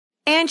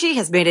Angie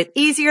has made it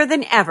easier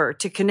than ever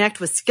to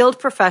connect with skilled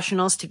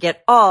professionals to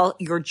get all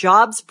your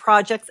jobs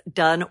projects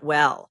done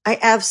well. I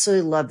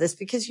absolutely love this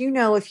because,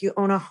 if you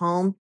own a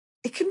home,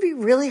 it can be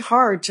really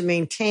hard to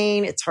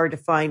maintain. It's hard to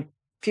find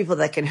people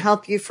that can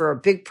help you for a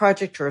big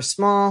project or a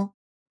small.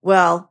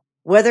 Well,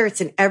 whether it's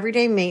in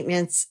everyday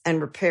maintenance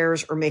and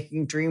repairs or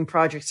making dream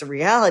projects a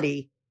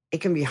reality, it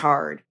can be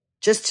hard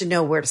just to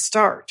know where to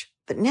start.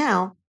 But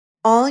now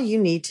all you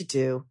need to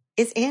do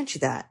is Angie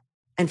that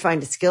and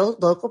find a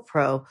skilled local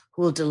pro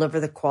who will deliver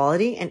the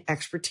quality and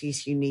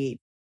expertise you need.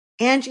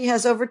 Angie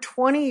has over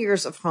 20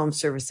 years of home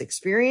service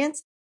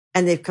experience,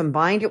 and they've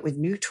combined it with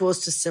new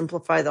tools to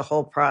simplify the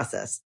whole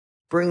process.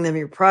 Bring them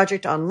your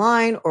project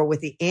online or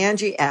with the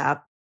Angie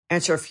app,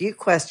 answer a few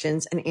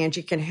questions, and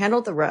Angie can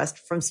handle the rest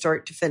from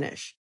start to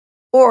finish.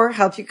 Or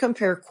help you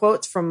compare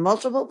quotes from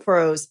multiple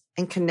pros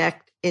and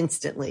connect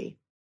instantly,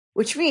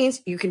 which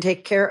means you can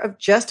take care of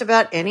just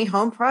about any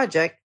home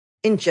project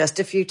in just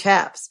a few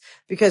taps.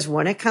 Because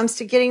when it comes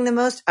to getting the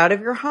most out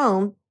of your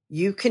home,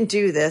 you can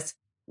do this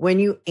when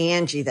you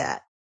Angie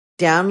that.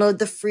 Download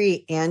the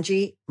free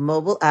Angie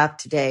mobile app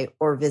today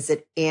or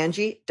visit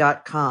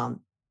Angie.com.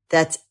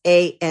 That's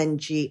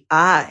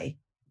ANGI.com.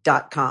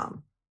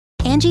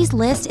 Angie's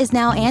List is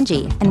now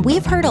Angie, and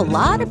we've heard a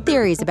lot of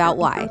theories about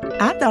why.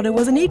 I thought it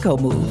was an eco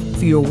move.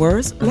 Fewer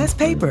words, less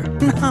paper.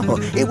 No,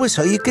 it was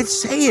so you could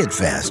say it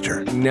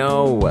faster.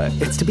 No,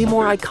 it's to be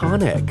more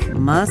iconic.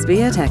 Must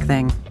be a tech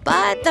thing.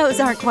 But those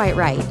aren't quite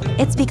right.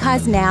 It's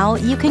because now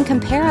you can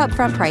compare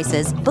upfront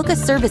prices, book a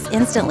service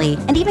instantly,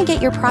 and even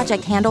get your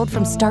project handled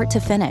from start to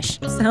finish.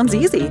 Sounds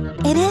easy.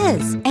 It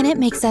is, and it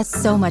makes us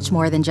so much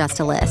more than just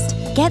a list.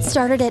 Get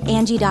started at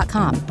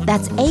Angie.com.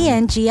 That's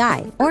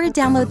ANGI, or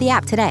download the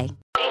app today.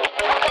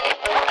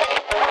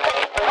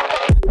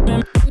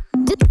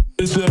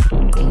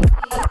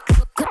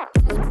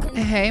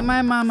 Hey,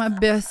 my mama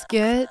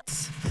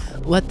biscuits.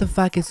 What the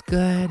fuck is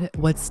good?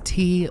 What's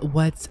tea?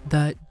 What's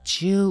the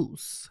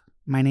juice?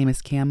 My name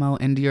is Camo,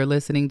 and you're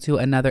listening to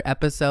another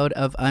episode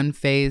of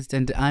Unfazed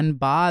and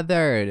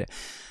Unbothered,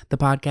 the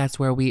podcast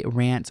where we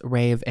rant,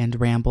 rave,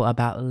 and ramble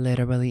about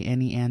literally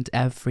any and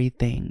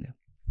everything.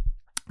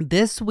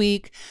 This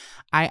week,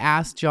 I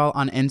asked y'all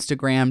on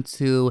Instagram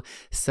to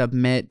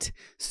submit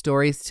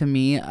stories to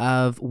me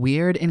of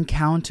weird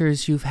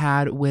encounters you've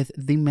had with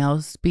the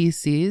male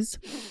species.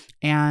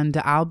 And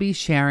I'll be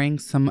sharing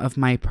some of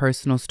my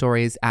personal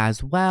stories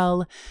as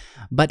well.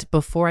 But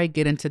before I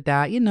get into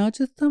that,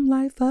 just some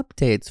life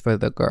updates for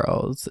the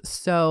girls.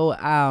 So,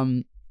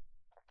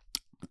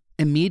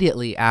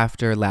 immediately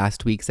after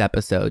last week's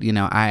episode,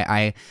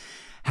 I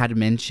had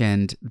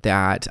mentioned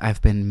that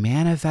I've been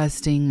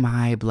manifesting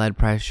my blood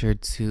pressure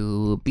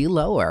to be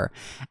lower.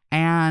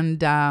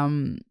 And,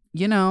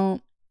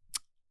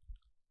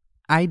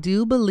 I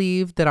do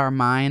believe that our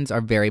minds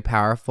are very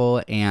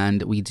powerful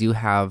and we do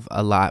have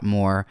a lot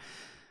more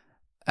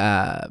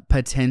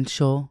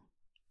potential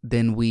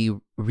than we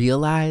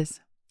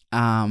realize.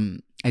 I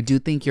do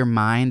think your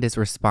mind is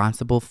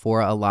responsible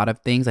for a lot of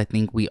things. I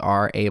think we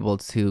are able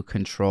to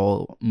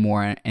control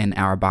more in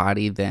our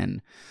body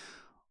than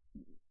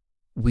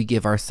we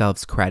give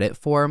ourselves credit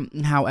for.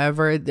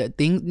 However,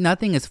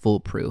 nothing is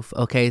foolproof.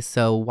 Okay,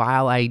 so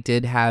while I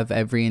did have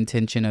every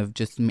intention of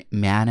just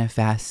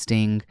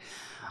manifesting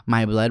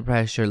my blood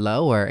pressure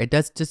lower, it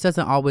just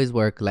doesn't always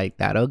work like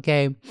that.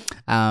 Okay,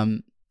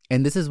 and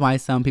this is why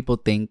some people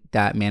think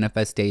that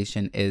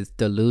manifestation is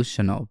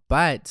delusional.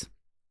 But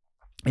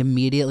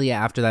immediately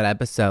after that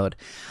episode,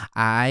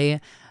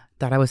 I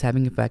thought I was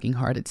having a fucking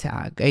heart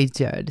attack. I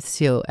did.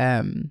 So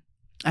I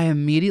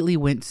immediately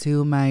went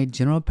to my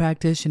general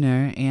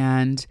practitioner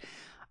and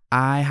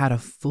I had a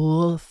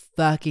full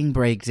fucking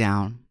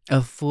breakdown.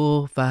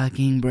 Mental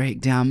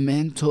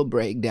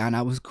breakdown.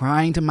 I was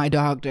crying to my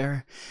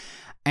doctor.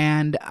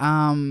 And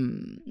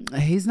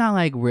he's not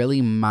like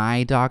really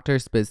my doctor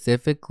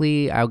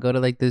specifically. I'll go to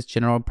like this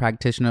general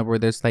practitioner where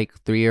there's like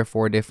 3 or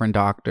 4 different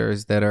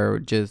doctors that are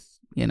just,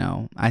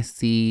 I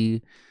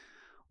see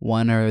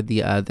one or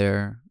the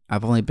other.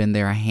 I've only been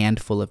there a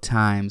handful of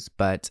times,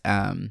 but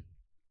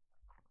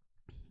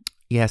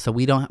yeah, so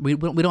we don't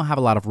have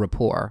a lot of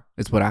rapport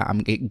is what I'm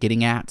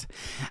getting at.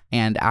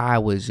 And I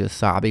was just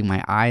sobbing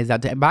my eyes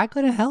out, but I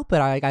couldn't help it.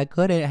 I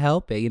couldn't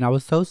help it. I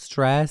was so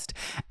stressed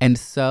and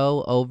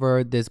so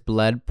over this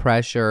blood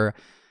pressure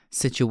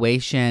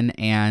situation,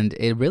 and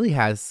it really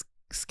has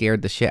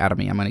scared the shit out of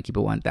me. I'm going to keep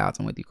it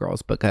 1,000 with you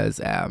girls because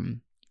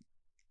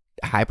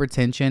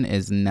hypertension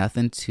is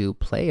nothing to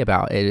play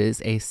about. It is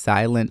a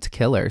silent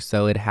killer.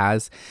 So it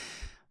has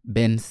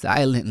been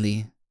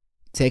silently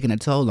taking a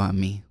toll on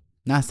me.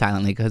 Not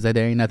silently, because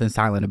there ain't nothing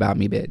silent about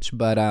me, bitch.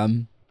 But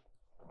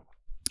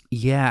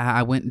yeah,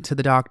 I went to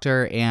the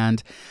doctor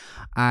and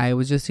I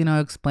was just,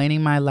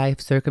 explaining my life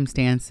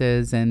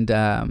circumstances and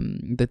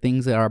the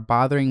things that are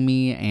bothering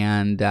me.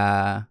 And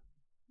I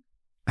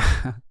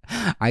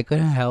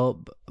couldn't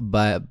help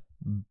but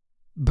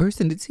burst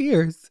into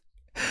tears.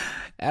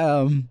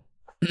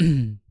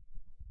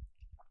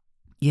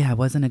 yeah, it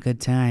wasn't a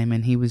good time.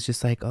 And he was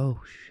just like,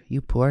 oh,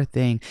 you poor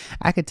thing.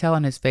 I could tell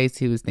on his face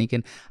he was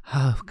thinking,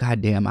 oh,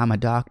 goddamn, I'm a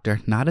doctor,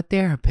 not a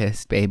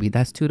therapist, baby.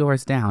 That's 2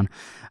 doors down.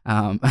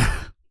 Um,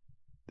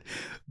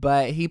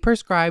 but he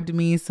prescribed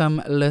me some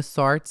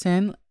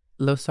losartan,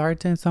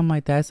 something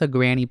like that. It's a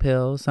granny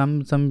pill,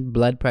 some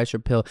blood pressure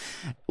pill,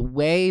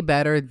 way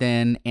better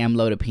than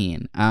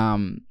amlodipine.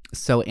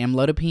 So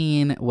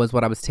amlodipine was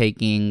what I was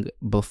taking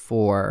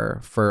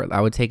before. I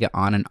would take it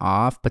on and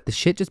off, but the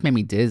shit just made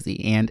me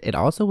dizzy, and it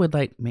also would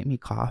like make me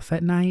cough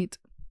at night.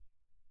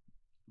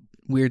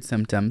 Weird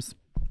symptoms.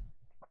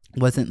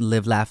 Wasn't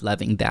live, laugh,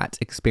 loving that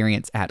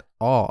experience at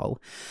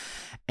all.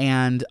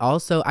 And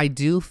also, I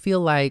do feel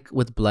like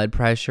with blood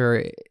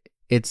pressure,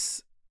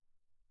 it's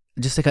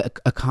just like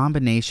a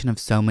combination of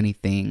so many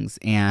things.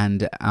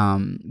 And,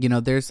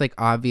 there's like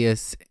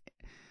obvious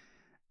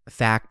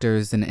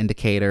factors and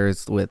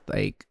indicators with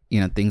like,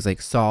 things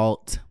like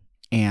salt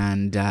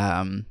and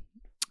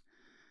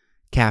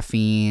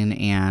caffeine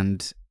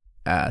and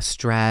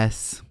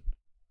stress.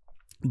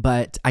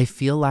 But I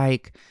feel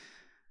like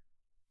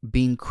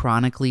being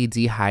chronically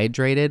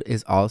dehydrated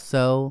is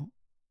also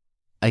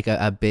like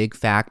a big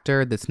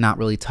factor that's not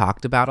really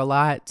talked about a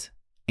lot.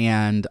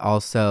 And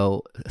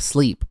also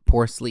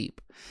poor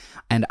sleep.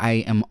 And I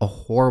am a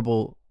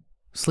horrible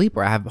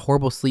sleeper. I have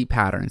horrible sleep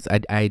patterns.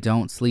 I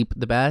don't sleep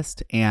the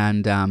best.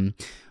 And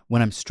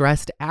when I'm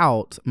stressed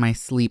out, my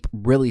sleep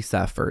really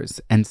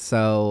suffers. And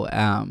so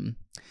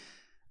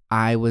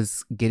I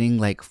was getting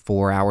like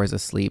 4 hours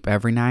of sleep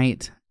every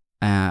night,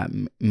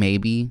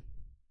 maybe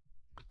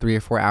 3 or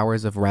 4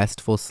 hours of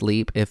restful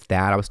sleep, if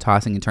that. I was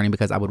tossing and turning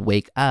because I would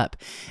wake up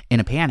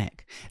in a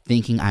panic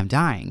thinking I'm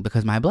dying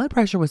because my blood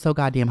pressure was so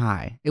goddamn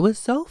high. It was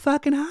so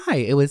fucking high.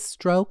 It was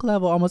stroke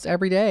level almost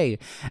every day.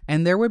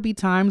 And there would be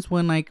times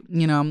when like,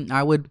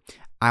 I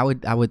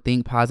would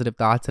think positive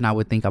thoughts and I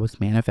would think I was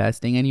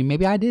manifesting, and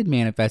maybe I did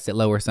manifest it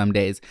lower some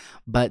days,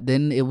 but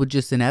then it would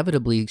just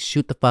inevitably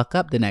shoot the fuck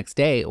up the next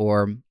day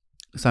or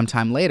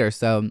sometime later.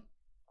 So,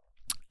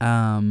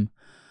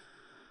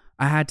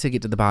 I had to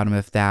get to the bottom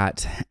of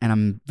that, and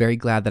I'm very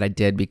glad that I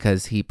did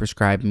because he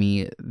prescribed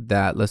me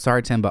that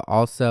losartan, but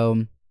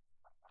also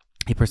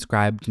he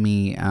prescribed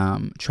me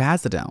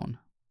trazodone.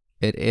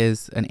 It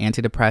is an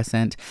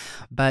antidepressant,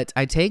 but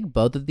I take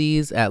both of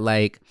these at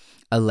like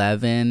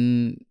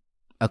 11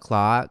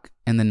 o'clock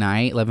in the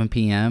night, 11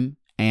 p.m.,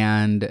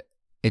 and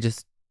it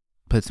just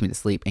puts me to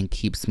sleep and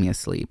keeps me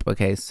asleep.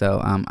 Okay,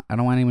 so I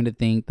don't want anyone to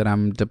think that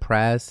I'm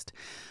depressed.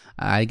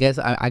 I guess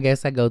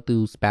I go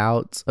through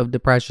spouts of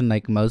depression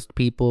like most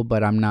people,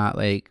 but I'm not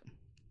like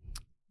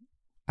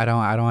I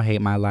don't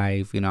hate my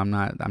life. I'm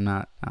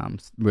not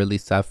really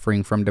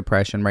suffering from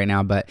depression right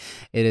now, but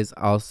it is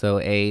also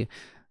a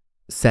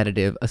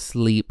sedative, a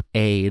sleep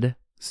aid.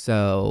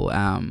 So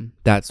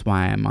that's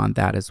why I'm on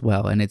that as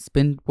well, and it's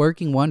been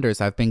working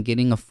wonders. I've been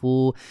getting a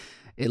full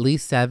at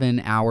least 7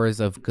 hours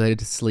of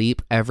good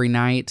sleep every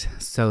night.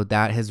 So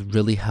that has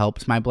really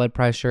helped my blood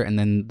pressure. And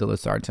then the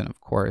losartan,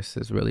 of course,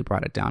 has really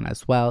brought it down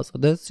as well. So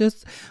there's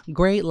just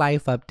great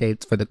life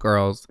updates for the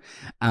girls.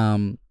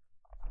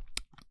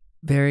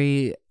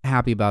 Very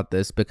happy about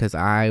this because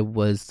I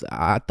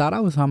thought I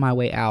was on my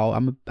way out.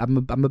 I'm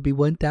gonna be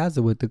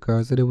 1,000 with the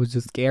girls, and it was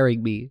just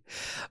scaring me.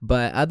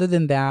 But other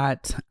than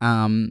that,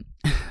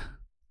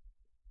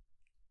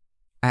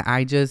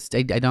 I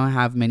don't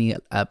have many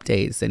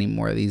updates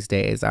anymore these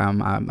days.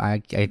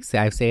 I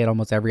say it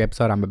almost every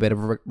episode. I'm a bit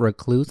of a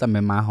recluse. I'm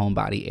in my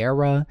homebody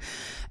era,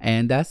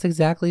 and that's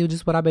exactly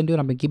just what I've been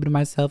doing. I've been keeping to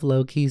myself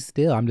low key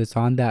still. I'm just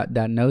on that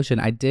notion.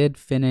 I did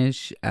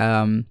finish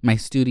my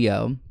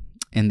studio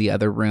in the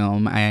other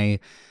room. I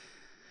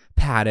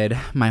padded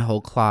my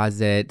whole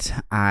closet.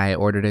 I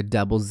ordered a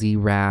double Z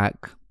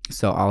rack,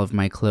 so all of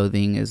my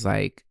clothing is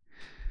like.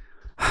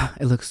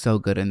 It looks so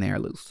good in there.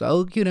 It looks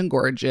so cute and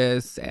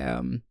gorgeous.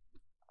 I'm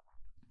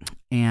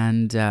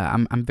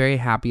very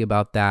happy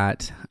about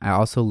that. I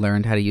also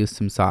learned how to use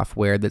some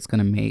software that's going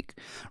to make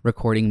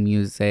recording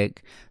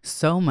music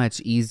so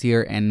much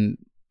easier and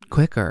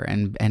quicker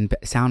and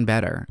sound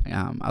better.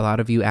 A lot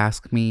of you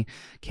ask me,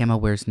 Camo,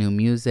 where's new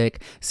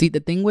music? See, the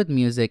thing with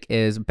music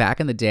is back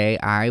in the day,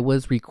 I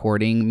was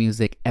recording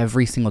music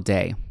every single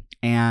day.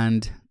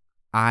 And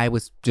I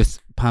was just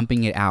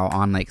pumping it out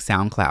on like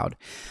SoundCloud.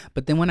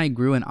 But then when I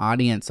grew an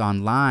audience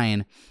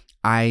online,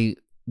 I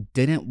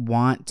didn't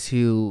want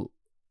to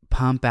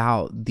pump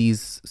out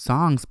these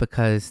songs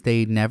because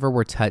they never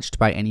were touched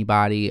by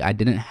anybody. I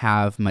didn't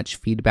have much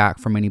feedback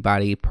from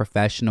anybody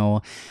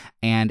professional,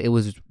 and it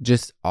was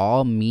just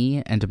all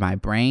me and my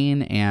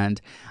brain.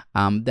 And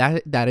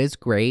that is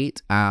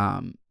great.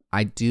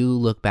 I do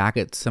look back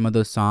at some of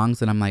those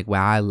songs and I'm like,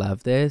 wow, I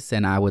love this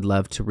and I would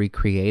love to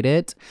recreate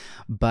it.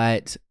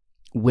 But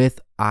with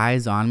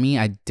eyes on me,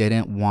 I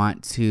didn't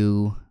want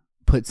to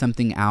put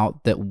something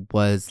out that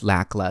was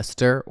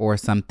lackluster or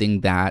something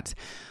that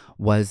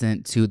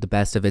wasn't to the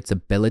best of its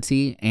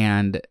ability.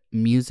 And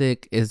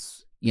music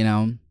is,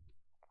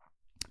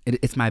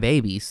 it's my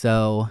baby.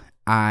 So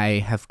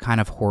I have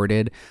kind of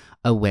hoarded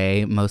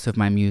away most of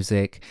my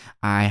music.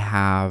 I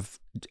have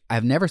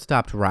I've never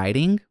stopped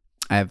writing.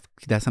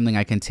 That's something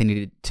I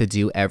continue to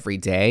do every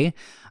day.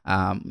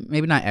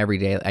 Maybe not every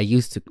day. I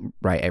used to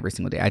write every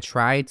single day. I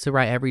tried to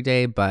write every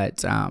day,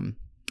 but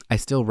I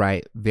still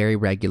write very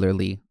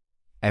regularly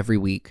every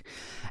week.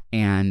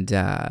 And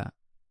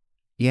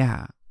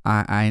yeah,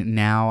 I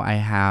now I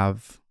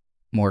have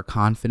more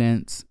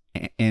confidence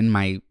in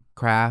my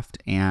craft,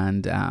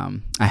 and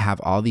I have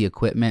all the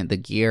equipment, the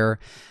gear,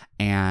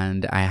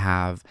 and I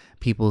have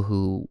people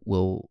who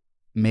will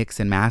mix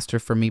and master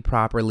for me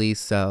properly.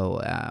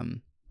 So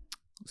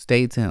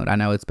stay tuned. I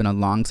know it's been a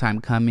long time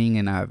coming,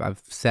 and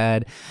I've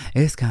said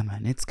it's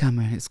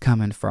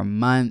coming for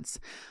months,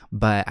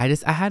 but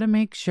I had to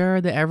make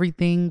sure that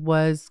everything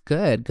was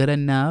good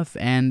enough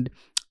and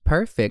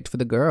perfect for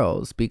the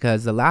girls,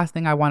 because the last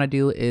thing I want to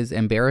do is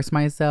embarrass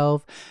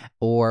myself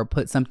or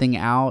put something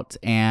out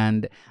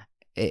and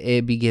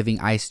it be giving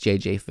Ice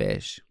JJ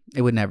Fish.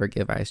 It would never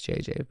give Ice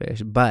JJ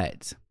Fish,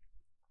 but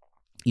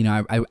you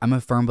know, I'm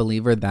a firm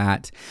believer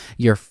that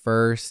your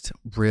first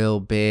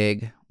real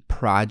big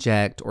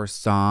project or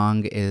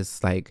song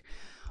is like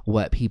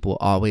what people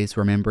always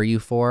remember you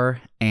for.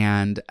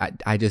 And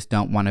I just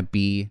don't want to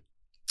be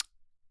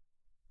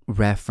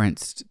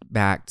referenced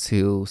back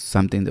to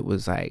something that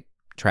was like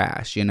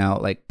trash, you know,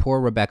 like poor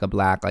Rebecca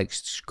Black, like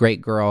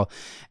great girl,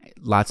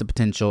 lots of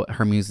potential.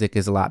 Her music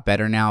is a lot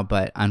better now,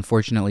 but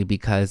unfortunately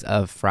because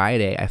of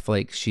Friday, I feel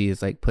like she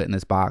is like put in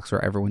this box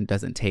where everyone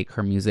doesn't take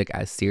her music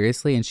as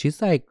seriously, and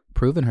she's like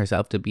proven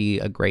herself to be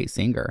a great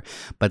singer,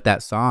 but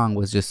that song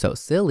was just so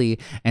silly,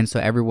 and so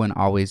everyone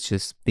always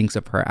just thinks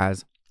of her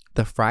as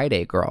the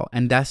Friday girl,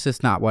 and that's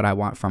just not what I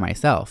want for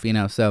myself, you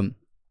know. So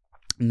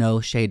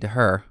no shade to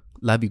her,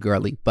 love you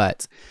girly,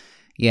 but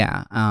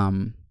yeah,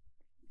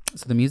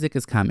 so the music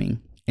is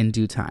coming in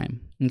due time.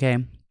 Okay.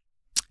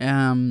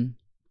 Not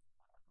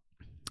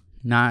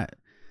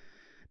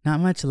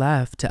much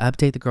left to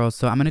update the girls.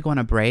 So I'm going to go on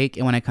a break.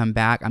 And when I come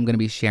back, I'm going to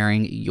be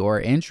sharing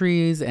your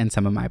entries and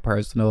some of my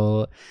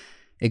personal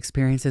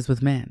experiences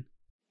with men.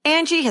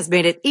 Angie has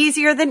made it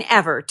easier than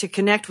ever to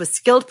connect with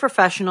skilled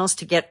professionals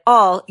to get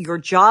all your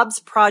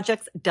jobs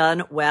projects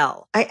done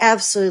well. I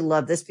absolutely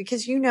love this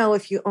because, you know,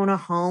 if you own a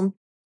home,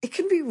 it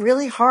can be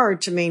really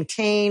hard to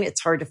maintain. It's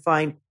hard to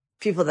find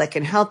people that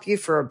can help you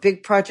for a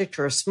big project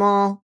or a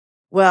small.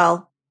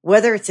 Well,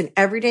 whether it's in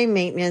everyday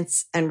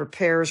maintenance and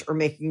repairs or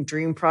making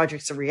dream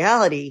projects a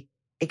reality,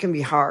 it can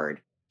be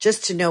hard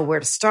just to know where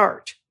to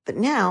start. But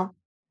now,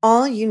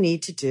 all you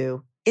need to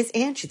do is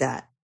Angie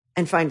that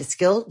and find a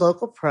skilled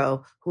local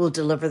pro who will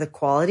deliver the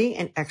quality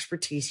and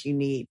expertise you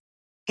need.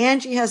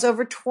 Angie has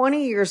over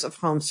 20 years of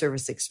home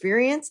service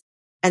experience,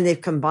 and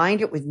they've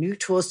combined it with new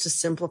tools to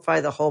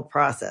simplify the whole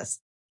process.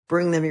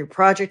 Bring them your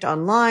project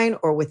online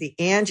or with the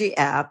Angie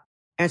app.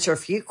 Answer a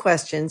few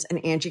questions,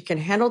 and Angie can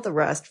handle the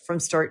rest from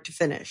start to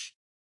finish.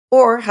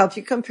 Or help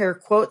you compare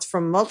quotes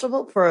from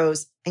multiple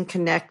pros and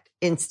connect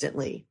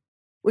instantly.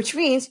 Which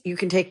means you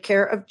can take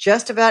care of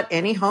just about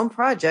any home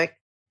project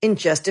in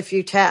just a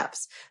few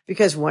taps.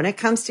 Because when it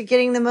comes to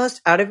getting the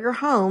most out of your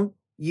home,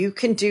 you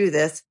can do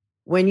this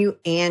when you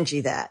Angie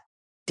that.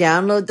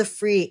 Download the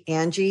free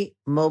Angie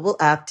mobile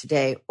app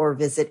today or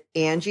visit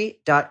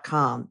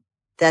Angie.com.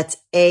 That's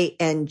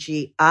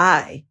ANGI.com.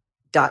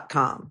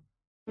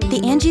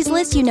 The Angie's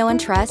List you know and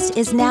trust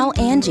is now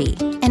Angie,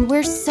 and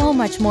we're so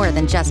much more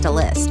than just a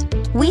list.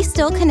 We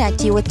still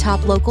connect you with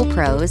top local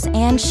pros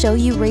and show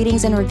you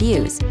ratings and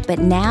reviews, but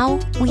now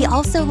we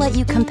also let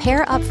you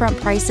compare upfront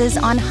prices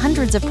on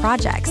hundreds of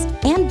projects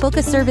and book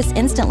a service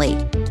instantly.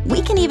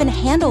 We can even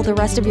handle the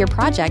rest of your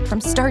project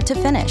from start to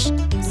finish.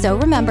 So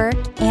remember,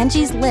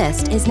 Angie's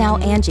List is now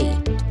Angie,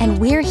 and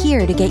we're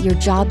here to get your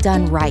job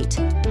done right.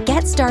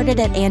 Get started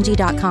at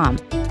Angie.com.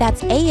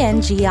 That's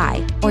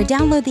ANGI, or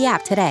download the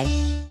app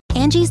today.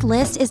 Angie's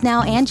List is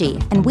now Angie,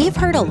 and we've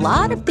heard a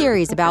lot of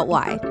theories about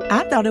why.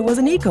 I thought it was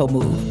an eco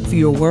move.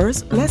 Fewer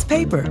words, less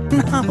paper.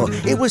 No,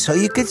 it was so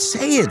you could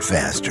say it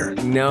faster.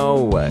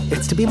 No,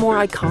 it's to be more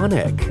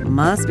iconic.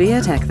 Must be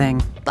a tech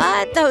thing.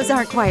 But those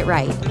aren't quite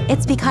right.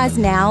 It's because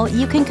now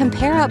you can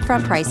compare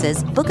upfront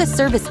prices, book a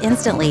service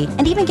instantly,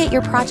 and even get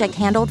your project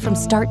handled from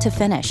start to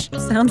finish.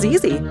 Sounds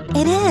easy.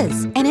 It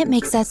is, and it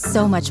makes us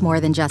so much more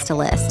than just a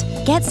list.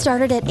 Get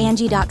started at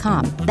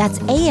Angie.com. That's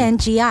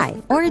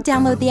ANGI, or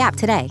download the app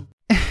today.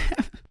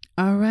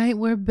 All right,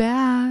 we're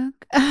back.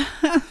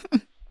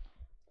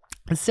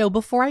 So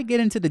before I get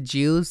into the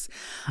juice,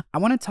 I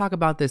want to talk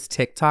about this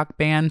TikTok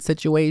ban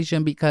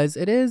situation because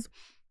it is,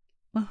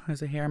 oh,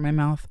 there's a hair in my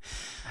mouth.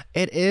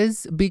 It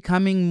is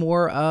becoming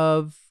more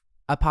of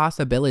a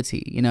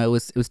possibility. You know,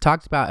 it was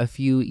talked about a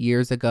few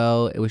years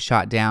ago. It was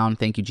shot down.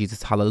 Thank you,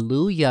 Jesus.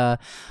 Hallelujah.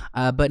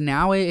 But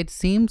now it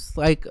seems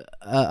like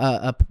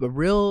a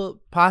real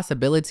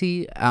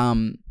possibility.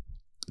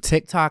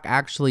 TikTok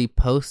actually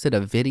posted a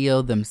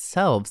video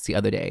themselves the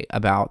other day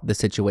about the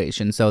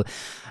situation. So,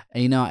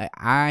 you know,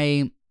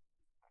 I've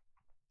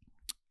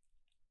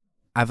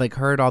like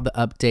heard all the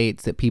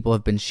updates that people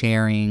have been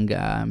sharing.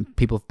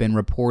 People have been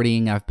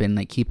reporting. I've been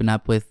like keeping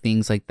up with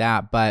things like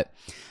that. But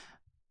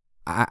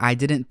I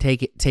didn't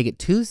take it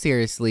too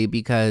seriously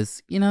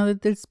because, you know,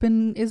 it's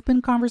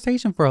been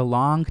conversation for a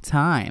long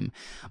time.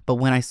 But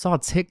when I saw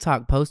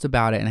TikTok post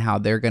about it and how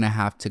they're going to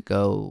have to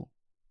go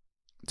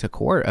to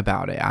court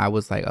about it, I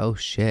was like, oh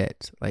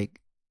shit,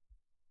 like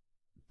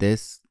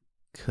this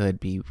could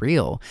be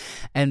real.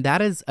 And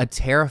that is a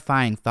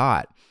terrifying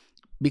thought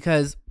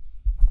because,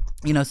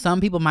 you know, some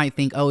people might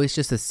think, oh, it's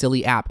just a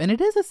silly app. And it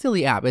is a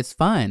silly app. It's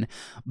fun.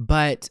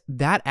 But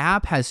that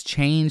app has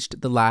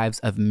changed the lives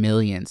of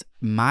millions.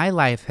 My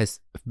life has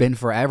been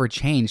forever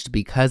changed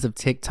because of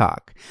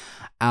TikTok.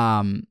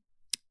 That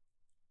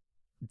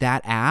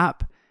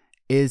app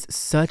is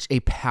such a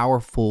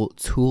powerful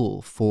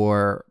tool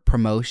for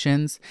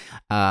promotions,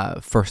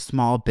 for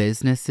small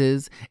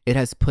businesses. It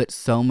has put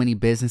so many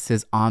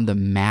businesses on the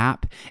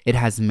map. It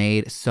has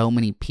made so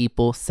many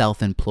people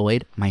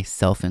self-employed,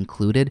 myself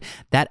included.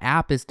 That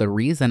app is the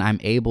reason I'm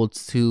able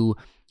to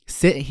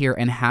sit here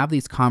and have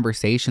these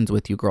conversations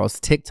with you girls.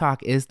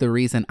 TikTok is the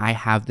reason I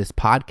have this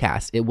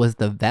podcast. It was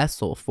the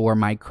vessel for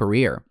my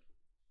career.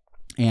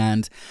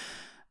 And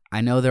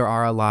I know there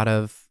are a lot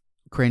of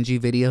cringy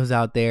videos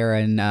out there,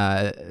 and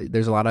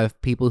there's a lot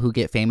of people who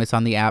get famous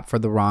on the app for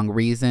the wrong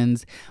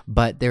reasons,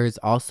 but there's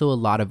also a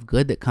lot of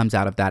good that comes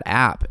out of that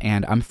app,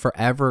 and I'm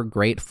forever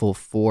grateful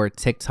for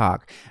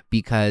TikTok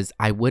because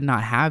I would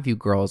not have you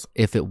girls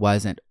if it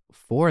wasn't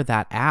for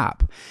that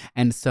app.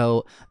 And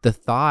so the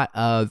thought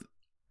of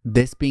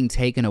this being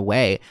taken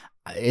away,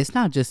 it's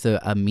not just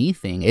a me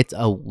thing, it's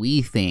a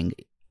we thing.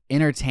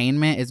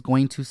 Entertainment is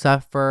going to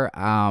suffer,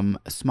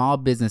 small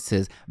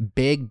businesses,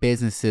 big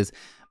businesses.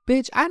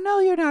 Bitch, I know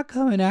you're not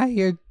coming out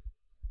here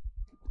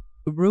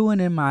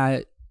ruining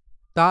my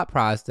thought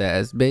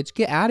process. Bitch,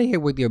 get out of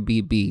here with your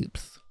beep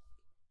beeps.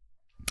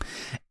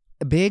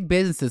 Big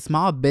businesses,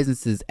 small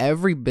businesses,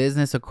 every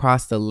business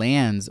across the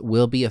lands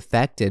will be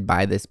affected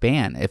by this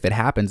ban if it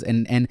happens.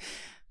 And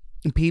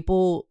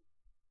people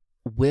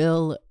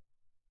will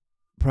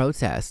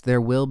protest.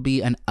 There will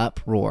be an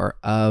uproar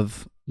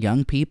of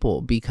young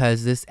people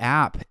because this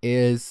app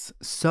is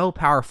so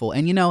powerful.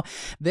 And you know,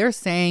 they're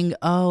saying,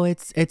 oh,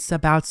 it's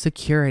about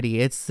security,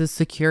 it's the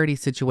security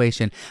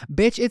situation.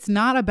 Bitch, it's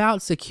not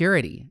about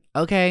security,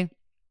 okay?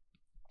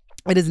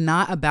 It is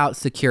not about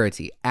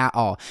security at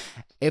all.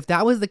 If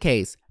that was the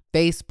case,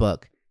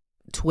 Facebook,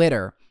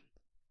 Twitter,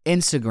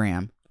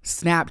 Instagram,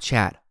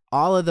 Snapchat,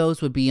 all of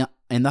those would be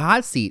in the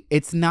hot seat.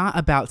 It's not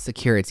about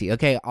security,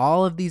 okay?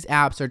 All of these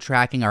apps are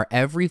tracking our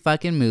every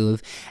fucking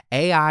move.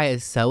 AI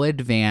is so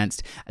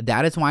advanced.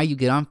 That is why you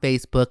get on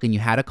Facebook and you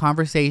had a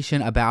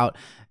conversation about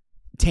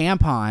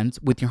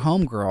tampons with your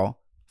homegirl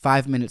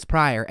 5 minutes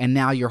prior, and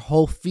now your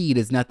whole feed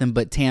is nothing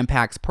but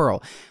Tampax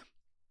Pearl.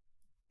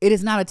 It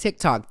is not a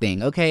TikTok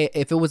thing, okay?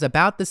 If it was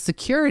about the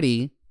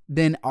security,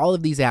 then all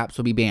of these apps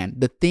will be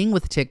banned. The thing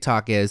with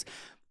TikTok is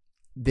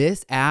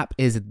this app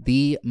is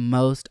the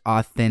most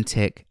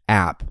authentic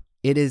app.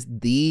 It is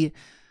the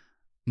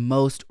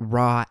most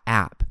raw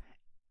app.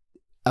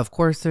 Of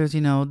course, there's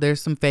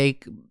some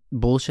fake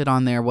bullshit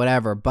on there,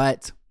 whatever,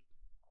 but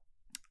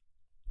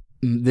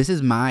this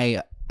is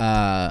my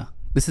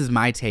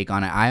take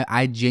on it.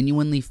 I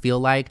genuinely feel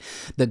like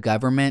the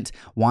government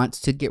wants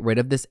to get rid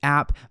of this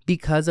app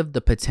because of the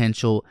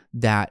potential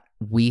that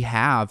we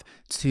have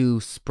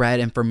to spread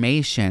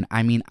information.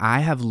 I mean,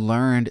 I have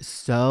learned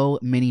so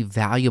many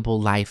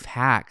valuable life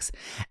hacks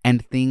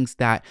and things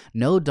that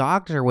no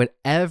doctor would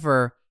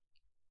ever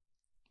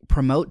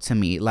promote to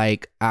me.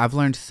 Like, I've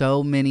learned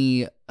so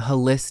many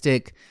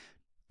holistic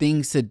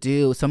things to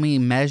do, so many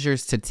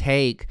measures to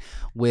take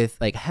with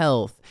like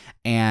health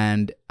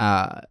and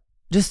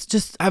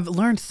just I've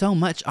learned so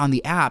much on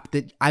the app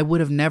that I would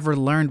have never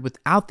learned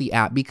without the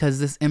app because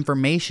this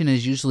information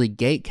is usually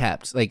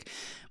gatekept. Like,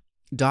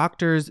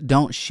 doctors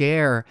don't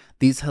share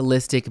these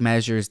holistic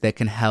measures that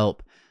can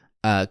help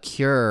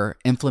cure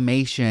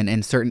inflammation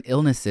and certain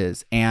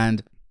illnesses.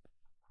 And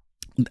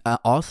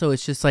also,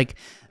 it's just like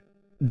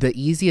the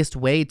easiest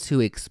way to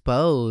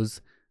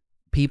expose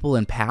people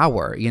in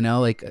power,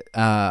 like,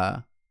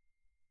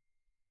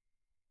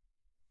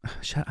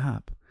 shut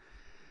up.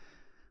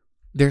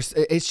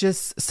 It's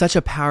just such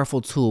a powerful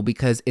tool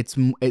because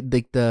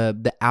like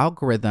the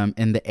algorithm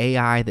and the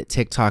AI that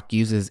TikTok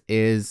uses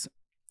is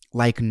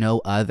like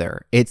no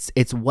other. It's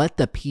what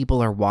the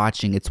people are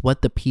watching. It's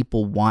what the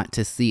people want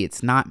to see.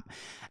 It's not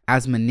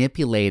as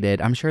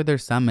manipulated. I'm sure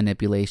there's some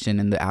manipulation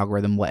in the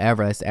algorithm,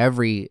 whatever. That's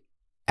every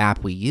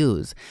app we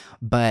use.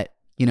 But,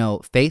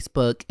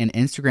 Facebook and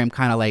Instagram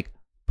kind of like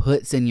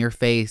puts in your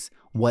face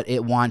what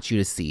it wants you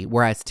to see.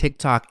 Whereas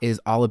TikTok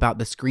is all about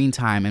the screen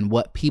time and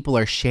what people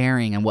are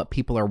sharing and what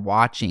people are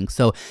watching.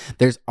 So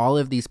there's all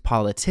of these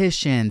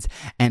politicians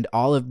and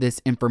all of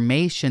this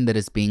information that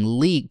is being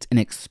leaked and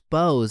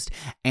exposed.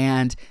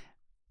 And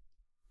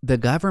the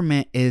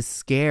government is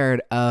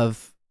scared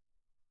of,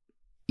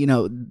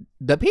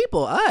 the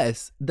people,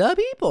 us, the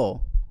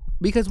people,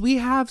 because we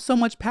have so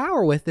much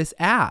power with this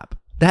app.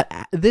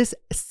 This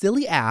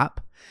silly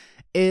app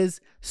is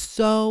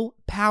so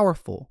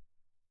powerful.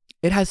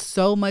 It has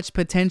so much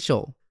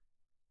potential.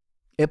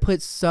 It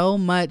puts so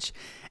much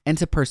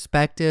into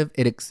perspective.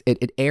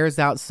 It airs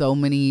out so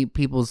many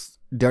people's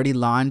dirty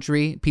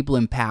laundry, people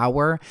in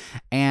power,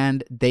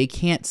 and they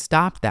can't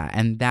stop that.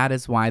 And that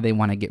is why they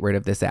want to get rid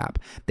of this app.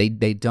 They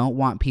don't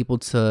want people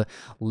to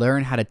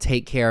learn how to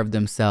take care of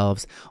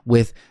themselves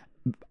with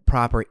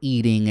proper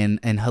eating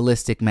and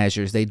holistic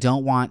measures. They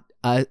don't want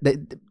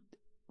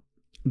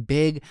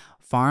big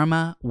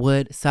pharma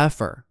would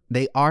suffer.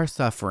 They are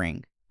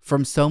suffering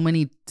from so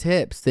many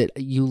tips that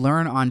you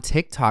learn on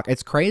TikTok.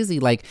 It's crazy.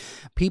 Like,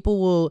 people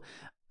will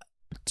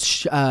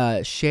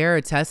share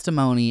a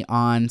testimony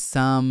on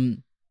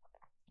some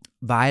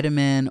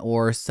vitamin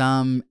or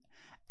some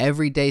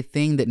everyday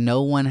thing that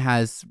no one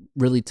has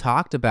really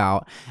talked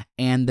about,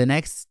 and the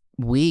next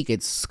week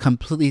it's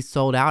completely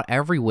sold out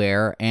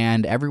everywhere,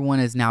 and everyone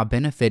is now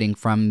benefiting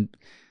from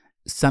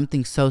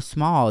something so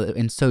small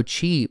and so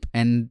cheap.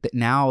 And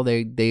now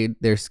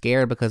they're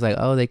scared because, like,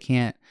 oh, they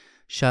can't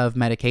shove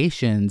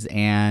medications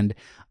and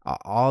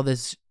all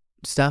this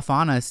stuff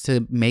on us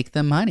to make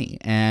them money.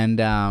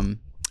 And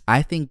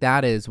I think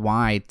that is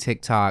why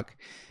TikTok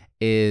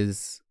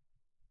is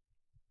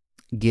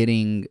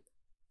getting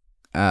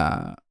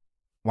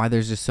why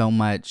there's just so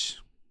much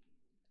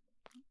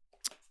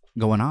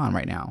going on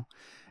right now.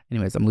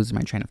 Anyways, I'm losing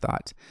my train of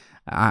thought.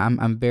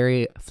 I'm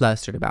very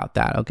flustered about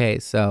that. Okay,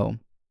 so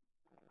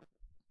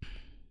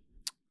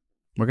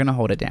we're gonna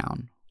hold it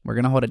down. We're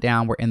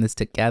in this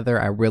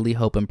together. I really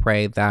hope and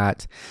pray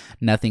that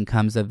nothing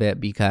comes of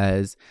it,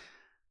 because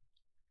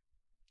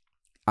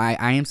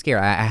I am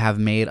scared. I have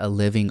made a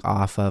living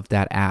off of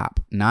that app.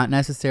 Not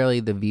necessarily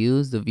the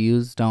views. The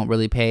views don't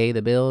really pay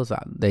the bills.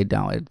 They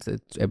don't.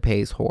 It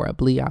pays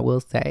horribly, I will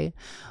say.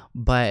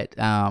 But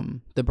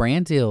the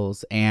brand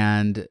deals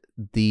and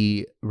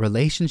the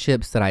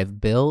relationships that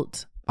I've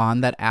built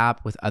on that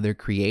app with other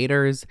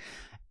creators,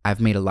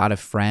 I've made a lot of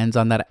friends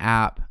on that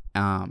app.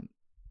 That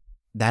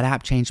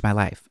app changed my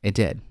life. It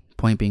did.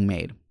 Point being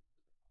made.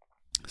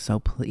 So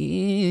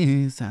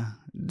please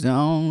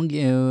don't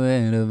get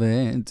rid of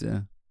it.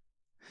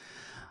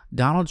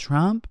 Donald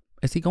Trump,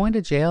 is he going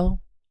to jail?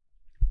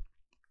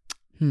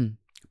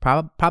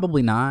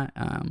 Probably not.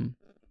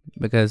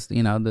 Because,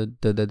 you know,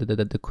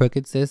 the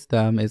crooked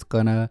system is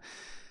gonna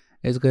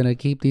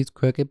keep these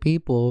crooked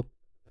people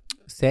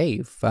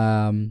safe.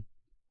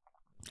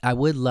 I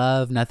would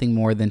love nothing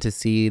more than to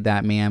see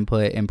that man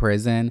put in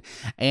prison.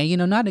 And, you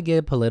know, not to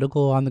get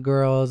political on the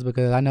girls,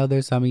 because I know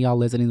there's some of y'all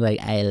listening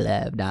like, I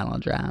love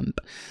Donald Trump.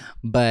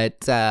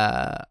 But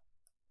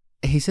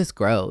he's just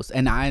gross.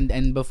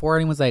 And before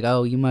anyone's like,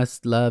 oh, you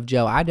must love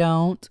Joe. I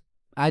don't.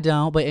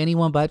 But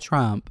anyone but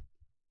Trump.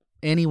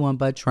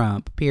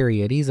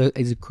 Period. He's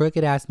a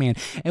crooked ass man.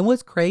 And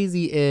what's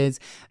crazy is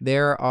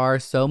there are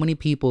so many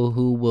people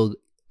who will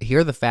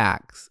hear the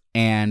facts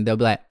and they'll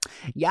be like,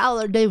 y'all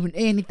are doing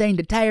anything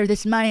to tear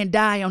this man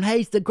down.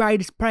 He's the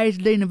greatest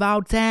president of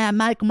all time.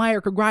 Make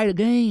America great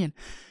again.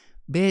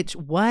 Bitch,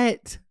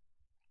 what?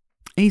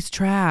 He's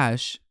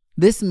trash.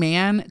 This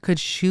man could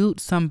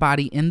shoot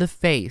somebody in the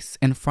face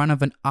in front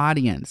of an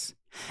audience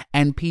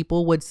and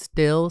people would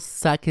still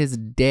suck his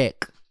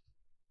dick.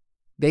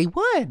 They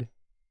would.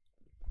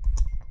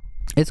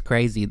 It's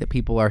crazy that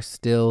people are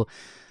still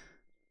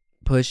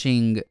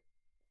pushing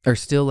or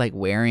still like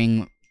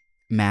wearing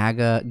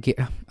MAGA.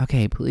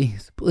 Okay,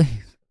 please.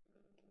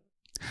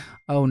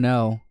 Oh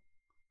no.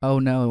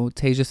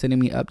 Tasia sending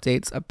me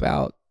updates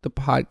about the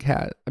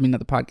podcast. I mean, not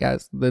the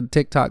podcast, the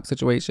TikTok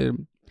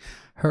situation.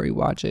 Hurry,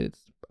 watch it.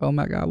 Oh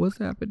my God, what's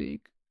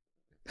happening?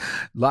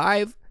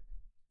 Live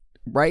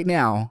right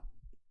now.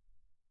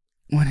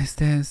 What is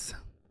this?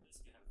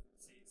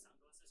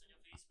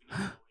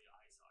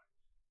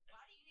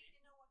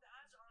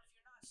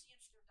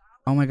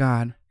 Oh my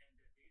God.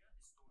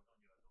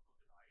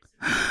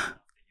 Oh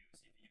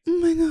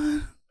my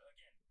God.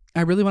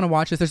 I really want to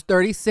watch this. There's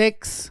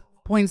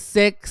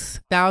 36.6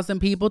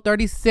 thousand people.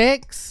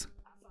 36.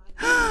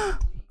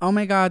 Oh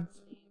my God.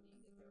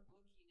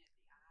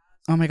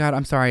 Oh my God.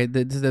 I'm sorry.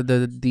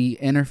 The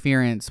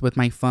interference with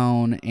my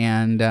phone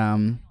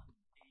and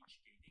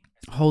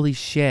holy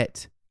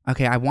shit.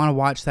 Okay, I want to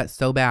watch that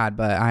so bad,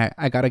 but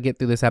I got to get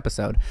through this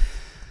episode.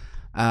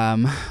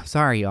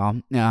 Sorry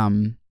y'all.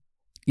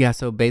 Yeah,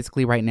 so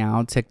basically right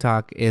now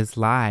TikTok is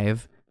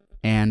live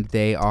and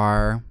they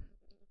are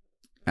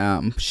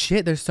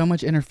shit, there's so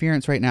much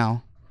interference right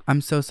now.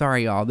 I'm so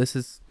sorry y'all. This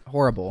is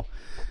horrible.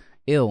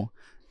 Ew.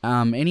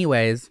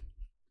 Anyways,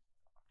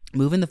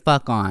 moving the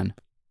fuck on.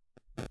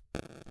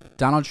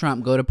 Donald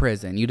Trump, go to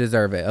prison. You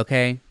deserve it,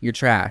 okay? You're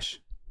trash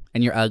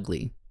and you're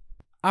ugly.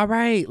 All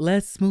right,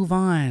 let's move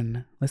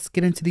on. Let's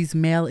get into these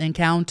male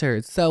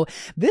encounters. So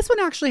this one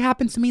actually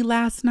happened to me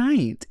last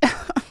night.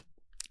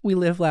 We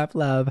live, laugh,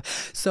 love.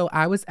 So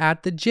I was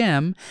at the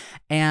gym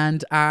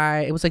and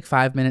it was like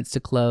 5 minutes to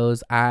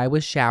close. I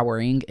was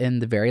showering in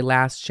the very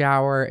last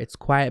shower. It's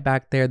quiet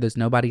back there. There's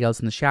nobody else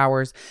in the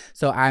showers.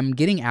 So I'm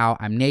getting out.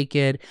 I'm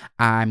naked.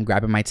 I'm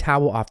grabbing my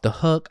towel off the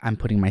hook. I'm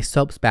putting my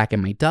soaps back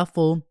in my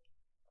duffel.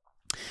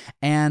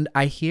 And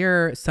I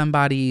hear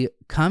somebody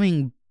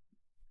coming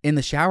in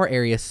the shower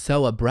area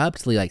so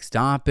abruptly, like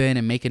stomping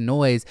and making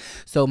noise.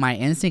 So my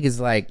instinct is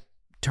like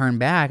turn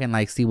back and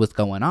like see what's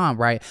going on,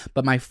 right?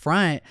 But my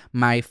front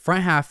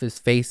half is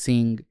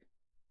facing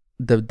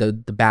the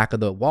back of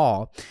the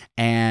wall,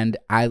 and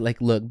I like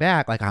look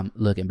back, like I'm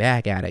looking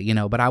back at it, you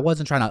know, but I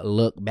wasn't trying to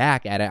look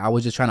back at it. I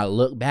was just trying to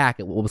look back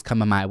at what was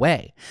coming my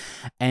way.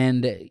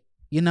 And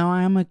you know,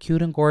 I am a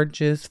cute and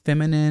gorgeous,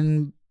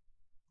 feminine,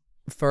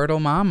 fertile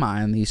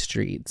mama in these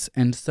streets.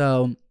 And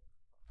so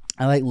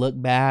I like look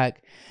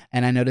back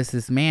and I notice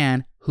this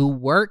man who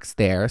works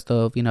there.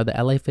 So if, you know, the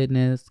LA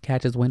Fitness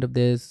catches wind of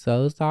this,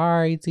 so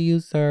sorry to you,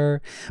 sir.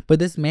 But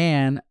this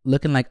man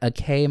looking like a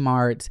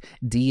Kmart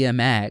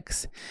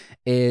DMX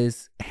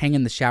is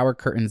hanging the shower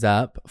curtains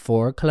up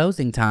for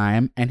closing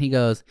time. And he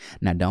goes,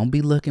 now don't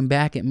be looking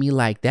back at me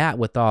like that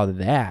with all of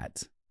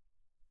that.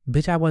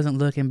 Bitch, I wasn't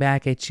looking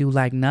back at you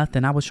like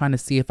nothing. I was trying to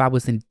see if I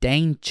was in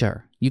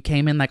danger. You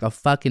came in like a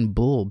fucking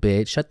bull,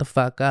 bitch. Shut the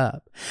fuck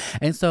up.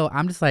 And so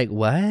I'm just like,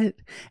 what?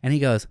 And he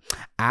goes,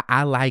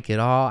 I like it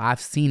all. I've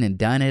seen and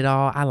done it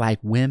all. I like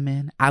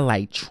women. I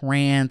like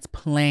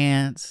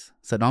transplants.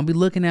 So don't be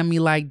looking at me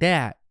like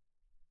that.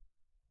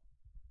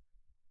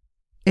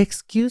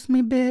 Excuse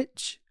me,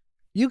 bitch.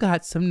 You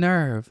got some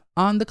nerve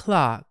on the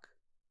clock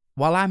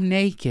while I'm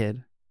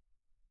naked,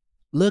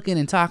 looking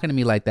and talking to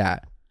me like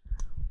that.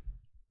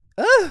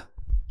 Ugh.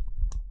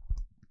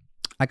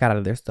 I got out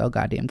of there so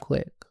goddamn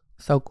quick.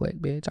 So quick,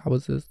 bitch. I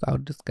was just so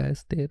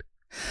disgusted.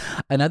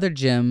 Another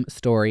gym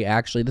story,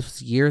 actually, this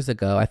was years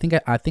ago. I think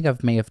I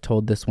may have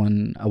told this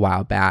one a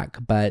while back,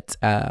 but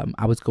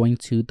I was going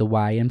to the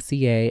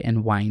YMCA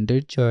in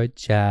Winder,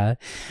 Georgia,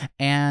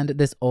 and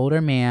this older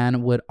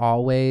man would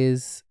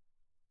always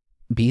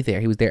be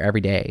there. He was there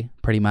every day,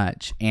 pretty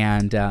much,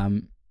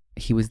 and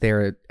he was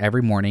there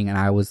every morning. And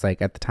I was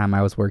like, at the time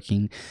I was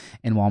working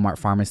in Walmart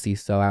pharmacy,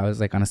 so I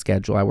was like on a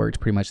schedule. I worked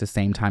pretty much the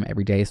same time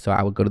every day, so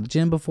I would go to the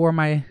gym before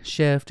my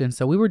shift, and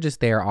so we were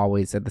just there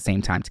always at the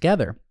same time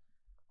together.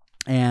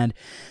 And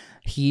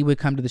he would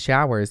come to the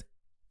showers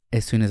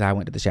as soon as I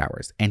went to the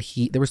showers. And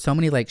there were so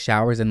many like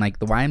showers, and like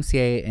the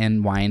YMCA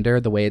in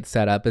Winder, the way it's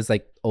set up is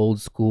like old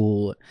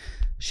school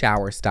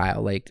shower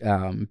style, like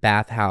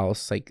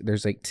bathhouse. Like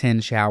there's like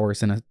 10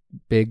 showers in a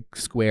big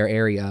square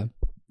area,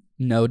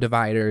 no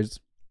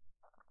dividers,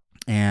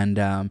 and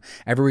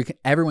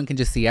everyone can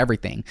just see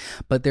everything.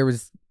 But there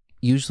was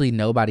usually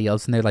nobody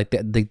else in there. Like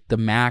the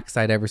max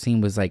I'd ever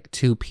seen was like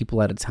 2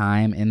 people at a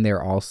time in there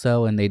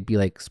also, and they'd be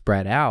like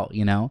spread out,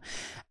 you know.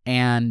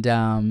 And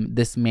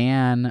this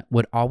man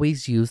would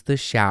always use the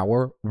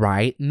shower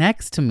right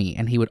next to me,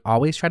 and he would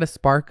always try to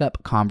spark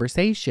up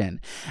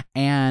conversation.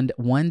 And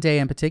one day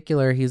in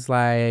particular, he's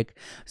like,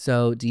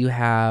 so do you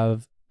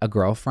have a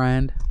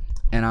girlfriend?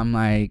 And I'm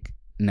like,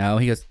 no.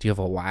 He goes, do you have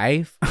a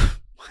wife?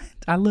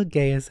 I look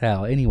gay as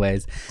hell.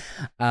 Anyways,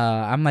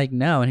 I'm like,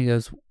 no. And he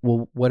goes,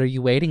 well, what are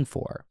you waiting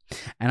for?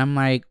 And I'm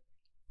like,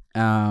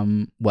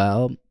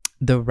 well,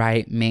 the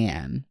right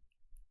man.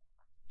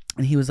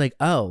 And he was like,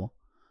 oh,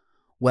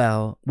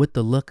 well, with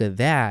the look of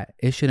that,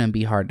 it shouldn't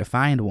be hard to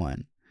find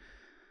one.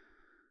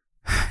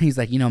 He's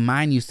like, you know,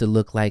 mine used to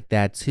look like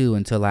that too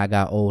until I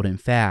got old and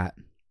fat.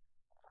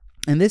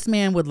 And this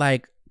man would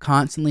like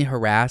constantly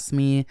harass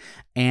me,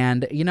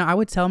 and you know, I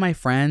would tell my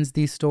friends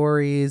these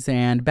stories,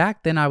 and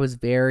back then I was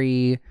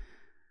too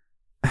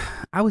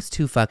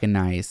fucking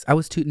nice.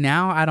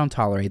 Now I don't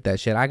tolerate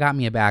that shit. I got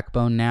me a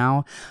backbone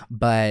now,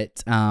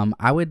 but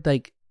I would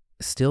like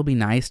still be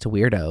nice to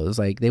weirdos.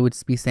 Like they would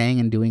be saying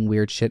and doing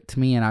weird shit to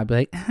me, and I'd be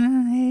like,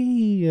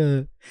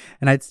 hey,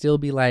 and I'd still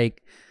be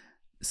like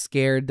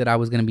scared that I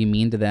was going to be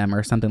mean to them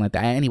or something like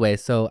that. Anyway,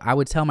 so I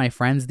would tell my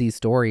friends these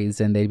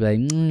stories, and they'd be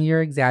like,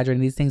 you're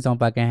exaggerating. These things don't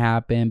fucking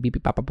happen. Beep,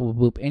 beep, bop, bop, boop,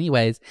 boop.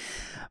 Anyways,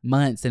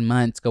 months and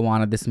months go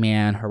on of this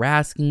man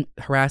harassing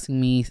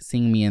me,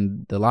 seeing me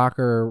in the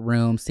locker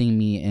room, seeing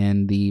me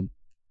in the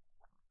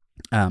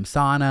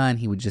sauna, and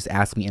he would just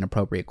ask me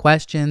inappropriate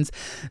questions.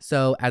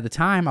 So at the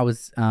time I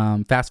was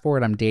fast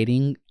forward, I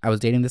was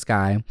dating this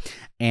guy,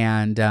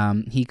 and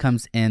he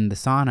comes in the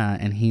sauna,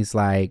 and he's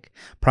like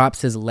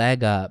props his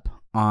leg up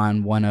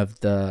on one of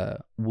the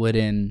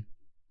wooden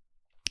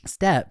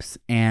steps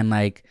and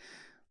like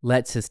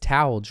lets his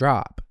towel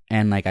drop,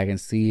 and like I can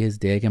see his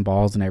dick and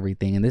balls and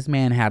everything. And this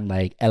man had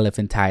like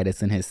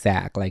elephantitis in his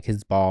sack, like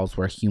his balls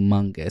were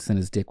humongous and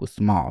his dick was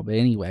small. But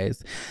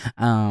anyways,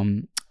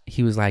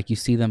 he was like, you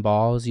see them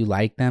balls, you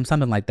like them,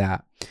 something like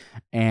that.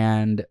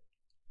 And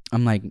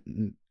I'm like,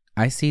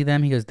 I see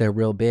them. He goes, they're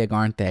real big,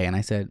 aren't they? And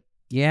I said,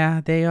 yeah,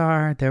 they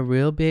are. They're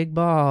real big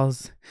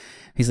balls.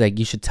 He's like,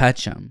 you should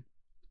touch them.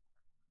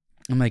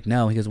 I'm like,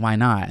 no. He goes, why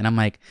not? And I'm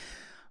like,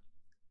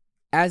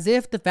 as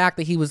if the fact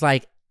that he was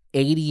like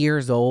 80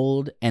 years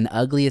old and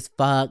ugly as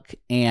fuck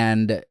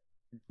and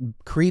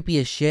creepy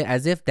as shit,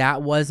 as if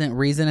that wasn't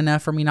reason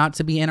enough for me not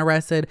to be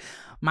interested.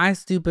 My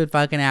stupid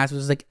fucking ass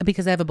was like,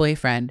 because I have a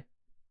boyfriend.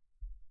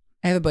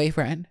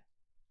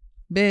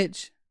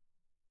 Bitch.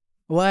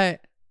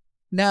 What?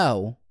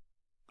 No.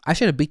 I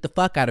should have beat the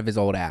fuck out of his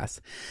old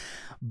ass.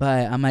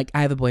 But I'm like,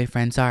 I have a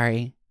boyfriend,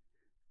 sorry.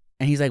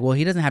 And he's like, well,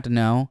 he doesn't have to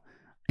know.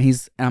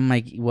 I'm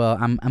like, well,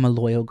 I'm a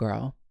loyal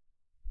girl.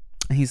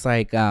 He's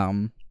like,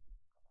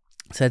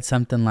 said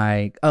something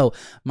like, oh,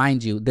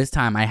 mind you, this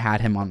time I had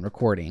him on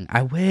recording.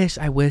 I wish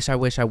I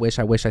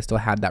still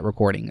had that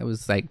recording. It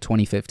was like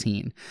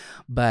 2015.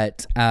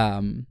 But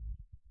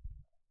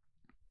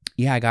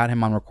yeah, I got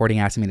him on recording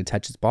asking me to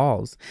touch his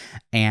balls.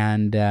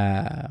 And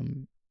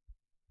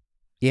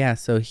yeah,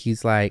 so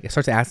he's like,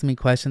 starts asking me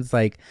questions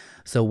like,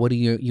 so what do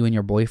you and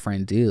your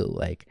boyfriend do?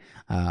 Like,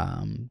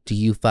 do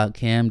you fuck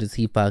him? Does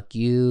he fuck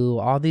you?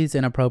 All these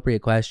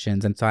inappropriate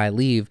questions. And so I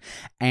leave.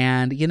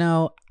 And, you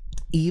know,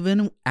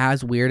 even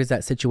as weird as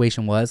that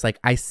situation was, like,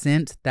 I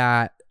sent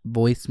that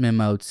voice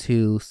memo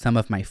to some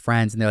of my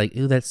friends and they're like,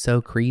 ooh, that's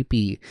so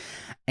creepy.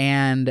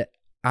 And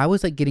I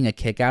was like getting a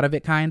kick out of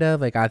it, kind of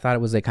like, I thought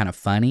it was like kind of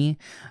funny.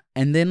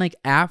 And then like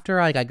after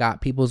like I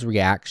got people's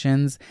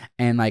reactions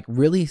and like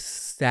really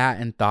sat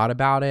and thought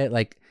about it,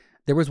 like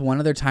there was one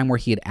other time where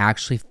he had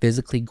actually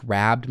physically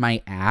grabbed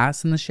my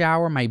ass in the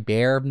shower, my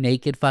bare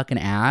naked fucking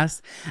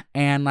ass.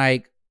 And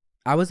like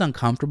I was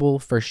uncomfortable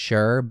for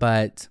sure,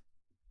 but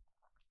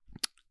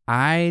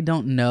I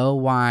don't know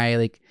why,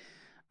 like,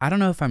 I don't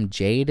know if I'm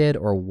jaded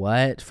or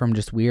what from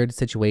just weird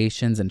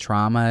situations and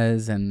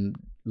traumas and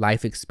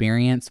life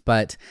experience,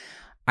 but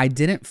I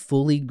didn't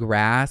fully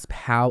grasp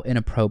how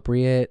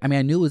inappropriate. I mean,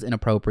 I knew it was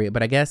inappropriate,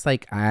 but I guess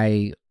like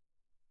I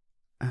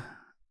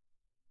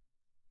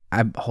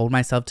hold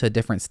myself to a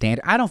different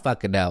standard. I don't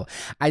fucking know.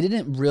 I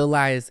didn't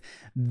realize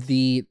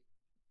the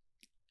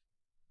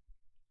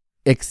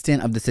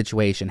extent of the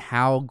situation,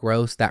 how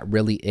gross that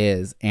really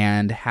is,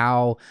 and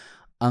how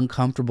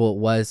uncomfortable it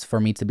was for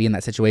me to be in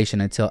that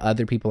situation until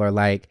other people are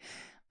like,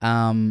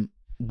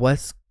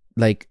 what's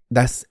like,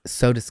 that's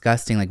so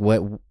disgusting. Like,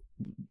 what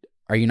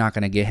are you not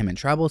going to get him in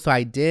trouble? So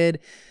I did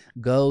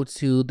go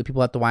to the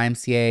people at the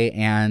YMCA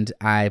and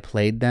I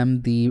played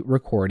them the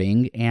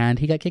recording and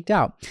he got kicked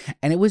out.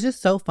 And it was just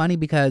so funny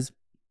because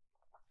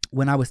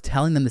when I was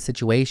telling them the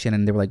situation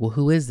and they were like, well,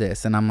 who is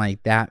this? And I'm like,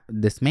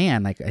 this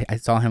man, like I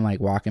saw him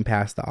like walking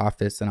past the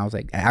office and I was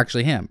like,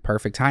 actually him,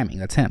 perfect timing.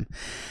 That's him.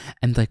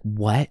 And like,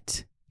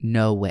 what?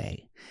 No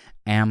way.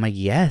 And I'm like,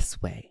 yes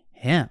way,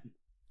 him.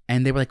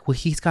 And they were like, well,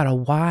 he's got a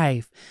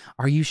wife.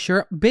 Are you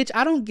sure? Bitch,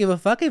 I don't give a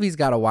fuck if he's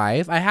got a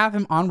wife. I have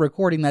him on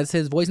recording. That's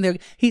his voice. And they're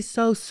like, he's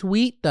so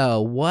sweet though.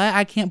 What?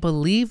 I can't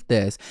believe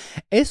this.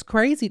 It's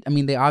crazy. I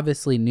mean, they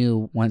obviously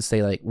knew once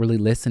they like really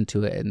listened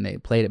to it and they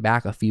played it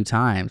back a few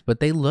times, but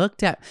they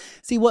looked at,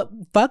 see what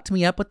fucked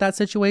me up with that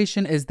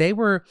situation is they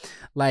were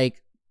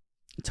like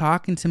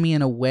talking to me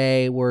in a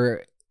way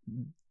where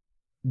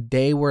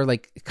they were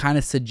like kind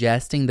of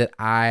suggesting that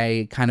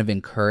I kind of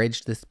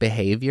encouraged this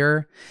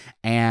behavior.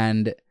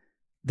 And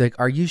like,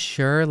 are you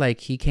sure like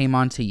he came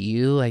on to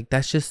you? Like,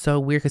 that's just so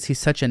weird because he's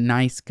such a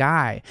nice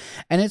guy.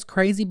 And it's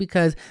crazy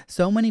because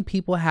so many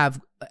people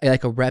have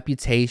like a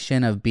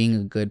reputation of being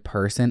a good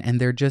person and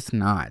they're just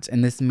not.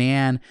 And this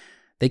man,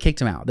 they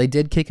kicked him out. They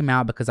did kick him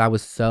out because I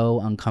was so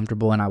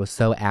uncomfortable and I was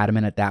so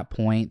adamant at that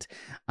point.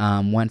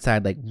 Once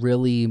I'd like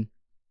really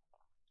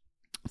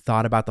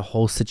thought about the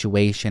whole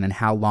situation and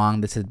how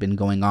long this had been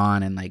going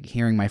on and like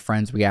hearing my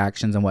friends'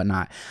 reactions and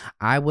whatnot,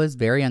 I was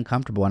very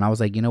uncomfortable. And I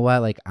was like, you know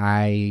what? Like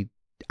I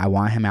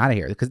want him out of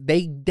here because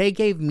they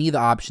gave me the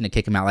option to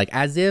kick him out, like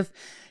as if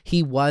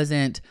he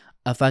wasn't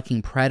a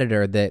fucking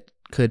predator that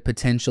could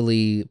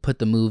potentially put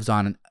the moves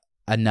on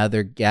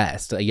another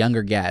guest, a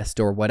younger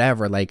guest or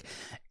whatever. Like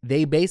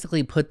they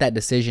basically put that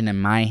decision in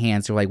my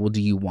hands. They're like, well,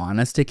 do you want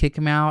us to kick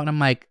him out? And I'm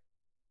like,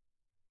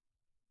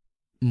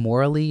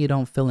 morally, you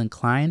don't feel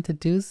inclined to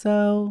do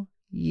so?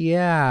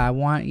 Yeah, I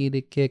want you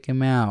to kick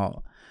him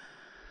out.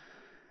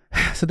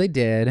 So they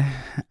did.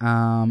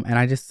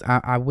 And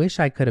I wish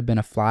I could have been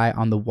a fly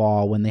on the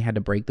wall when they had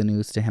to break the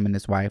news to him and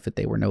his wife that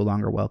they were no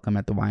longer welcome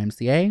at the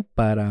YMCA.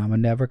 But I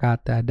never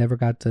got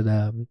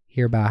to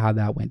hear about how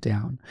that went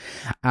down.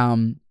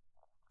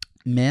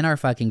 Men are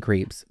fucking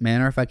creeps.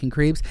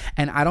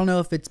 And I don't know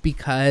if it's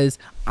because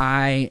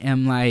I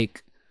am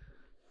like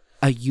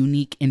a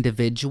unique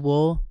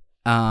individual.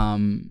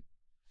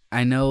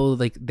 I know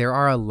like there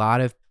are a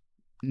lot of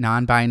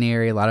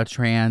non-binary, a lot of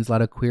trans, a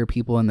lot of queer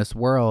people in this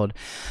world,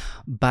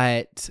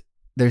 but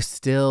there's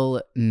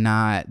still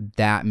not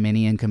that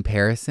many in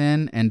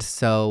comparison. And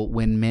so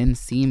when men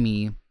see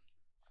me,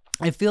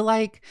 I feel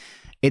like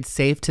it's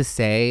safe to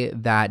say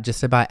that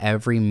just about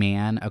every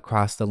man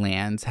across the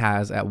lands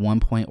has at one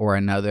point or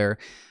another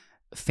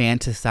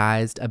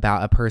fantasized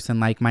about a person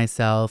like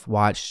myself,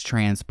 watched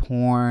trans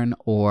porn,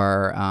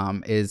 or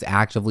is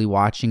actively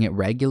watching it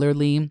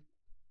regularly.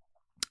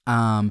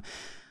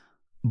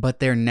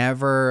 But they're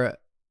never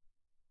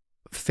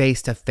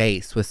face to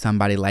face with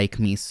somebody like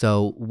me.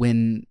 So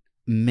when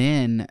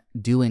men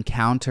do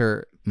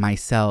encounter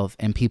myself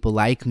and people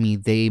like me,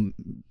 they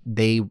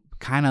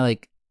kind of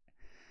like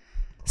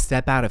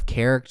step out of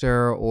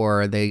character,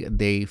 or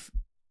they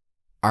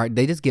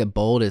just get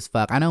bold as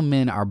fuck. I know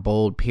men are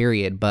bold,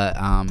 period, but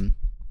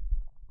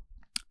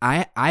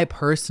I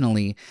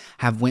personally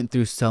have went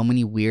through so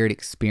many weird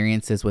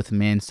experiences with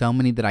men, so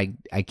many that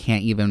I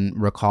can't even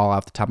recall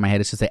off the top of my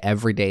head. It's just an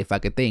everyday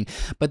fucking thing.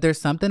 But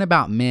there's something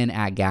about men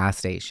at gas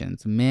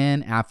stations.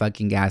 Men at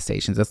fucking gas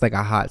stations. It's like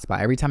a hot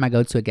spot. Every time I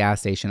go to a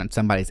gas station,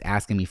 somebody's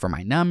asking me for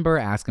my number,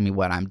 asking me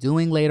what I'm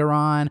doing later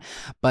on.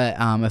 But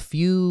a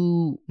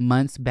few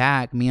months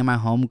back, me and my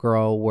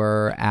homegirl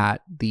were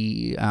at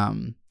the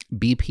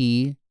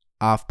BP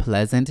off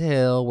Pleasant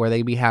Hill, where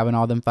they be having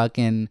all them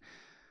fucking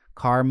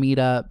car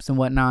meetups and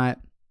whatnot.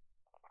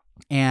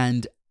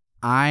 And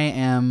I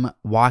am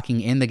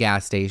walking in the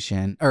gas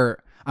station,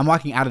 or I'm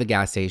walking out of the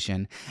gas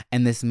station,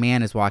 and this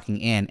man is walking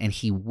in, and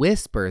he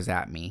whispers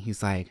at me.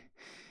 He's like,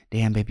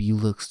 "Damn, baby, you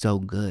look so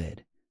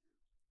good."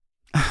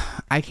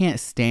 I can't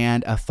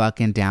stand a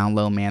fucking down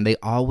low man. They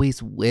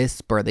always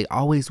whisper.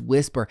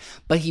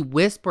 But he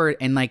whispered,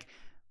 and like,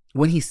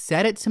 when he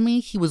said it to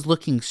me, he was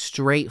looking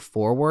straight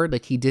forward.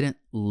 Like, he didn't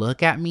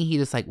look at me. He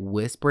just like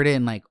whispered it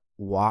and like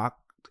walked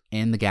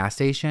in the gas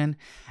station.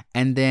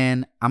 And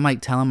then I'm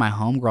like telling my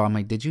homegirl, I'm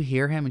like, "Did you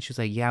hear him?" And she was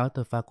like, "Yeah, what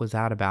the fuck was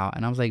that about?"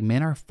 And I was like,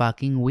 men are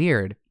fucking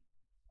weird.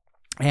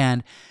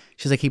 And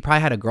she's like, "He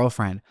probably had a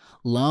girlfriend."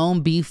 Lo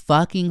and be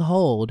fucking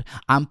hold,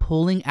 I'm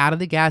pulling out of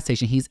the gas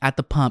station. He's at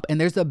the pump, and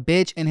there's a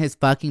bitch in his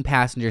fucking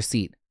passenger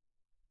seat.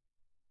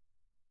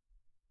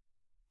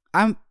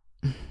 I'm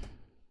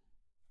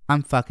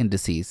fucking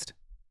deceased.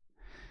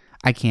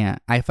 I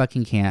can't. I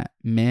fucking can't.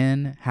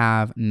 Men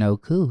have no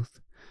couth.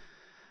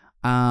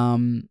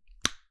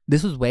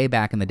 This was way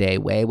back in the day,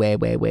 way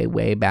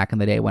back in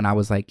the day when I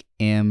was like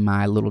in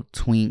my little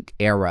twink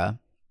era.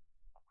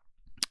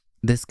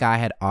 This guy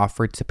had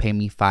offered to pay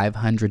me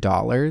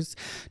 $500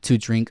 to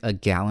drink a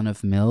gallon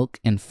of milk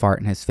and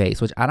fart in his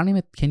face, which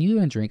can you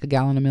even drink a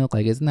gallon of milk?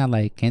 Like, isn't that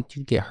like, can't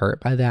you get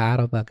hurt by that? I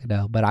don't fucking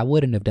know, but I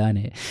wouldn't have done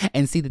it.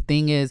 And see, the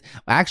thing is,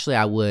 actually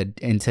I would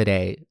in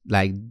today,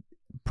 like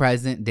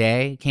present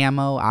day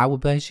camo, I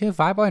would be like, shit,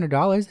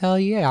 $500, hell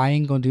yeah, I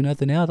ain't gonna do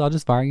nothing else, I'll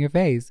just fart in your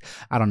face.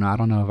 I don't know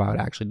if I would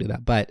actually do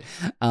that, but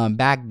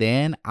back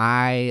then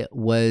I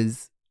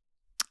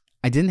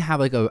didn't have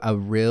like a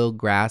real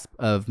grasp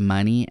of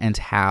money and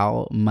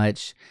how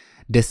much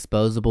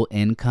disposable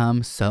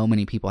income so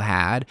many people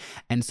had.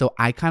 And so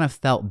I kind of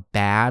felt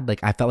bad.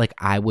 Like, I felt like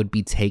I would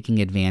be taking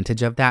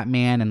advantage of that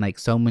man, and like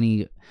so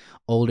many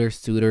older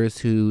suitors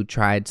who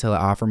tried to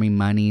offer me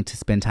money to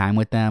spend time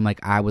with them.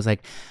 Like, I was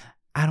like,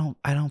 I don't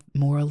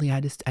morally,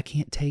 I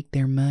can't take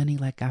their money.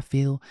 Like, I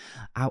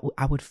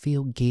would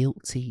feel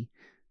guilty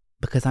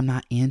because I'm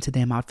not into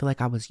them. I'd feel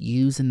like I was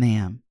using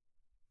them.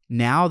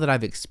 Now that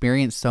I've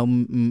experienced so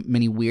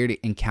many weird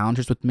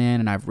encounters with men,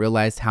 and I've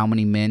realized how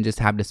many men just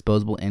have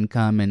disposable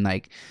income and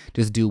like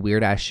just do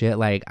weird ass shit,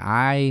 like,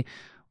 I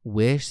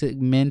wish that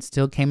men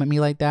still came at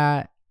me like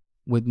that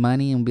with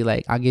money and be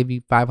like, "I'll give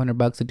you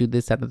 $500 to do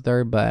this, that, and the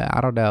third." But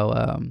I don't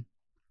know.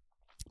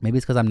 Maybe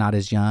it's because I'm not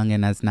as young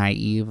and as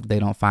naive. They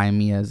don't find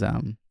me as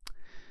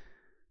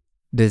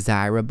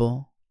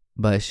desirable.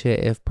 But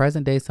shit, if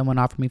present day someone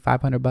offered me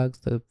 $500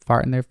 to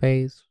fart in their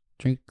face,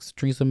 drink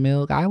some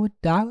milk, I would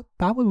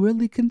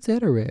really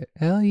consider it.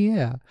 Hell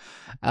yeah.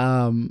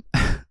 I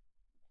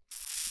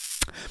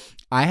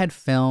had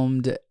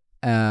filmed,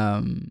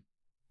 I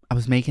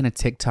was making a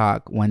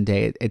TikTok one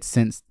day. It's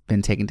since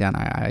been taken down.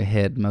 I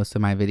hid most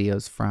of my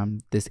videos from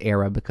this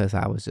era because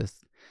I was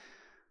just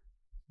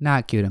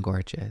not cute and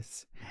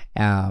gorgeous.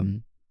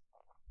 But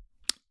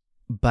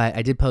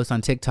I did post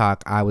on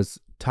TikTok. I was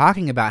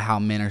talking about how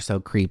men are so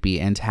creepy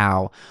and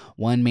how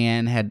one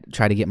man had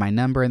tried to get my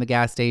number in the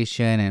gas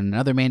station and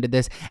another man did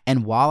this.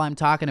 And while I'm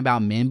talking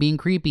about men being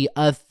creepy,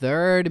 a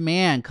third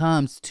man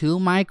comes to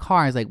my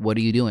car. He's like, "What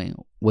are you doing?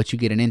 What you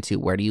getting into?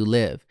 Where do you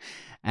live?"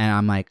 And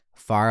I'm like,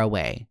 "Far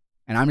away."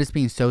 And I'm just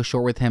being so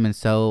short with him and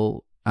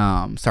so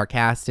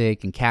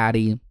sarcastic and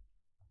catty.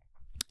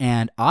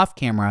 And not off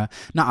camera,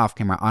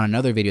 on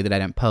another video that I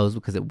didn't post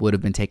because it would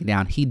have been taken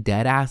down, he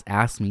dead ass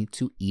asked me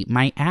to eat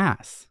my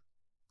ass.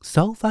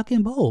 So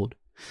fucking bold.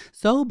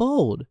 So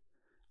bold.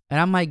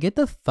 And I'm like, get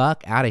the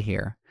fuck out of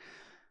here.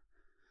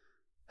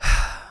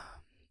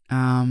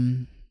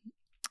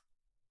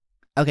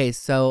 Okay,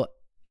 so,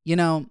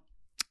 a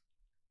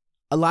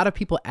lot of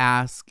people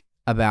ask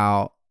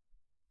about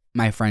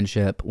my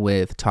friendship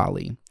with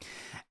Tali.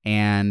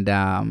 And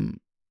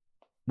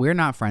we're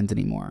not friends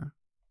anymore.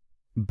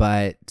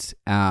 But,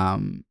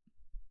 it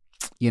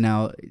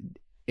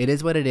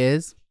is what it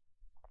is.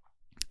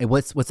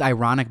 What's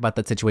ironic about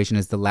that situation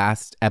is the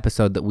last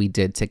episode that we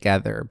did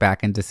together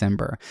back in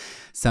December,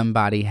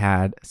 somebody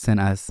had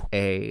sent us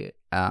we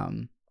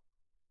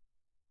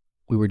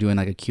were doing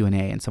like a Q&A,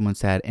 and someone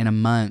said, in a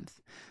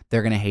month,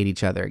 they're going to hate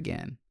each other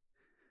again.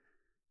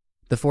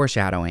 The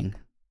foreshadowing.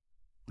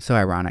 So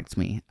ironic to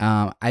me.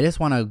 I just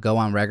want to go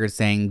on record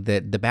saying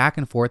that the back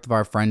and forth of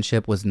our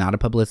friendship was not a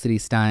publicity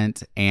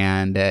stunt,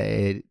 and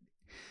it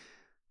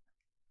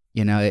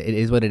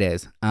is what it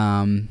is.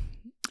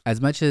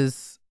 As much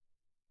as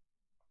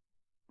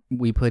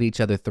we put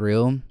each other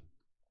through,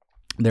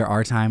 there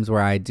are times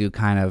where I do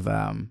kind of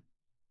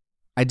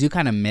I do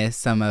kind of miss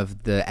some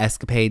of the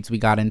escapades we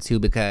got into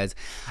because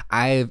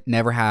I've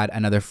never had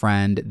another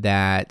friend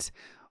that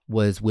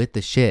was with the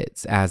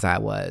shits as I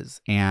was.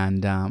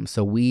 And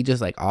so we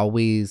just like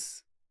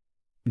always,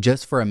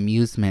 just for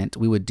amusement,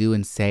 we would do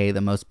and say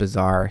the most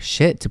bizarre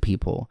shit to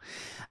people.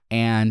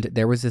 And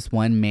there was this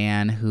one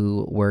man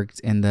who worked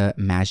in the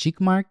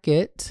Magic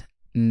Market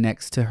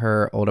next to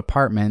her old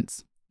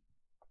apartments.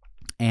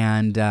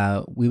 And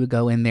we would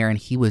go in there and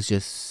he was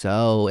just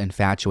so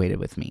infatuated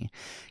with me.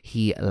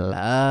 He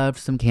loved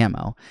some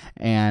camo.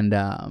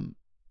 And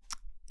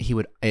he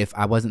would, if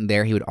I wasn't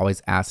there, he would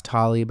always ask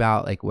Tolly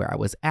about like where I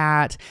was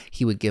at.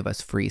 He would give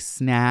us free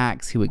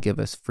snacks. He would give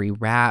us free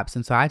wraps.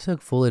 And so I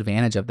took full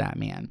advantage of that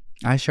man.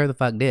 I sure the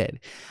fuck did.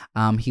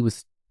 He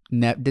was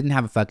didn't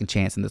have a fucking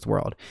chance in this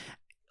world.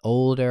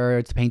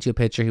 Older, to paint you a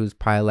picture, he was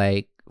probably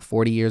like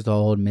 40 years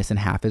old, missing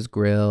half his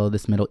grill,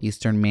 this Middle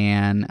Eastern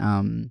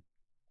man.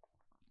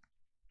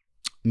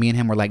 Me and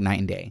him were like night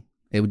and day.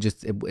 It would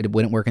just, it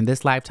wouldn't work in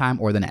this lifetime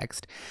or the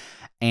next.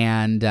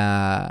 And,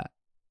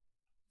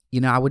 you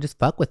know, I would just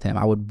fuck with him.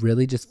 I would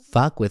really just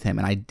fuck with him.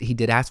 And he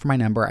did ask for my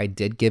number. I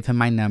did give him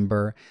my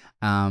number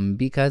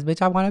because,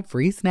 bitch, I wanted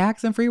free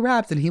snacks and free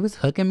wraps and he was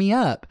hooking me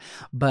up.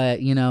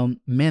 But, you know,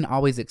 men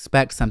always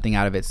expect something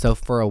out of it. So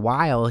for a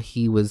while,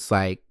 he was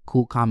like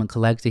cool, calm, and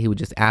collected. He would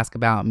just ask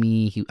about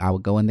me. I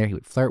would go in there. He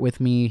would flirt with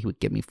me. He would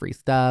give me free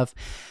stuff.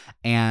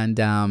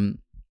 And,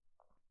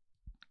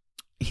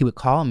 he would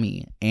call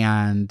me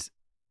and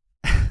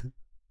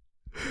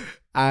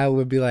I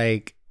would be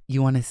like,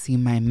 you want to see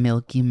my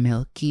milky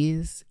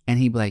milkies? And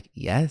he'd be like,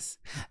 yes,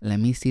 let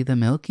me see the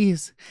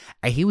milkies.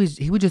 And he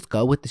would just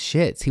go with the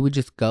shits. He would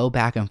just go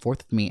back and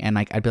forth with me. And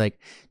like, I'd be like,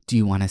 do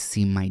you want to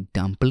see my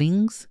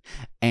dumplings?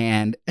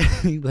 And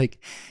he'd be like,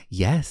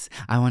 yes,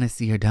 I want to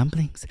see your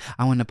dumplings.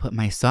 I want to put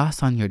my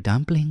sauce on your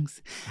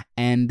dumplings.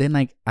 And then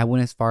like, I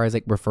went as far as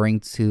like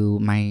referring to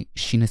my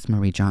Sheenus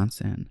Marie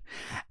Johnson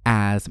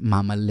as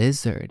Mama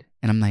Lizard.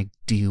 And I'm like,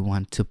 do you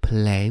want to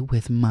play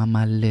with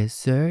Mama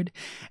Lizard?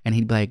 And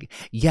he'd be like,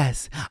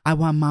 yes, I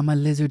want Mama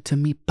Lizard to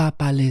meet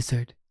Papa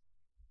Lizard.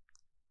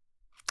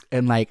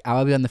 And like, I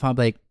would be on the phone, I'd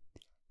be like,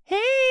 hey.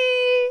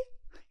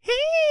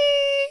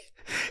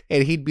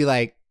 And he'd be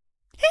like,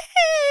 hey,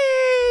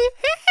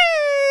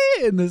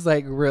 in this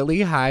like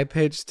really high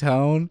pitched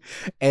tone.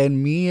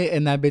 And me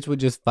and that bitch would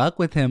just fuck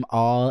with him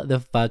all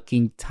the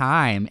fucking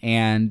time.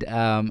 And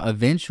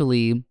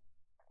eventually,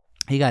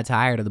 he got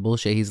tired of the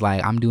bullshit. He's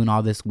like, I'm doing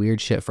all this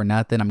weird shit for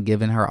nothing. I'm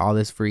giving her all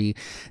this free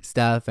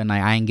stuff and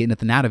like, I ain't getting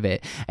nothing out of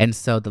it. And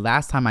so the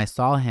last time I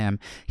saw him,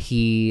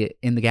 he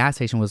in the gas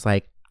station was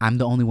like, I'm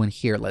the only one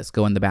here. Let's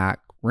go in the back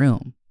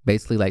room.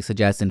 Basically like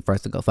suggesting for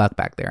us to go fuck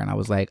back there. And I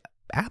was like,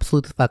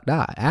 absolutely the fuck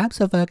not.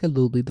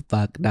 Absolutely the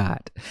fuck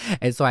not.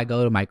 And so I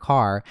go to my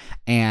car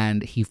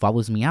and he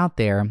follows me out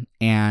there.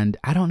 And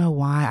I don't know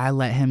why I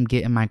let him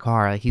get in my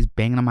car. Like he's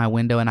banging on my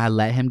window and I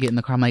let him get in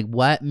the car. I'm like,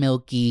 what,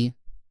 Milky?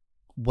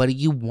 What do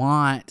you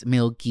want,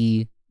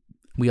 Milky?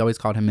 We always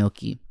called him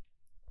Milky.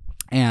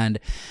 And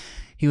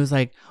he was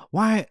like,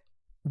 why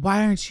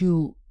won't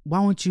you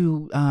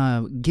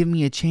give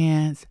me a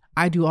chance?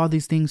 I do all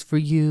these things for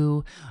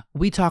you.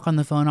 We talk on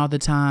the phone all the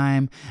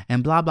time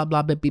and blah, blah,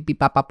 blah, beep, beep, beep,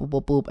 bop, bop, boop,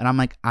 boop, boop. And I'm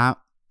like,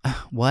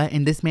 what?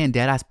 And this man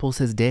dead ass pulls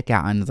his dick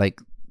out and is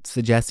like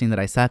suggesting that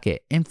I suck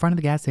it in front of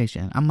the gas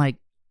station. I'm like,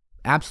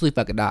 absolutely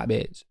fucking not,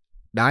 bitch.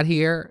 Not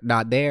here,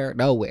 not there,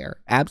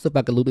 nowhere.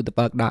 Absolutely the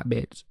fuck not,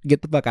 bitch.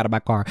 Get the fuck out of my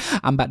car.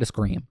 I'm about to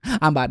scream.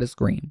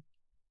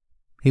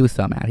 He was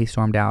so mad. He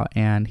stormed out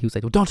and he was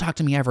like, well, don't talk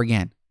to me ever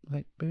again. I'm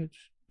like, bitch,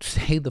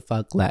 say the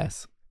fuck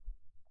less.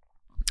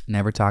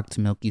 Never talked to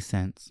Milky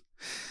since.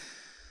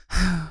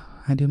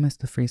 I do miss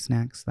the free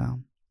snacks though.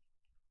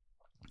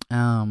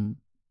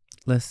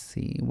 Let's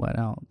see what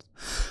else.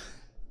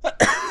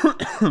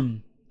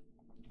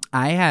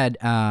 I had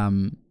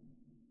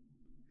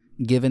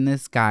given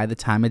this guy the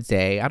time of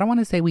day. I don't want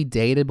to say we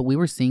dated, but we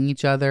were seeing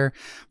each other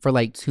for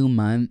like 2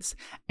 months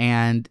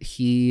and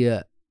he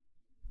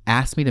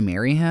asked me to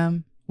marry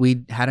him.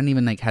 We hadn't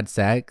even like had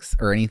sex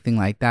or anything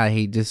like that.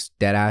 He just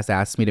dead ass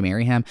asked me to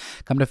marry him.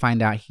 Come to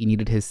find out he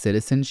needed his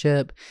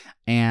citizenship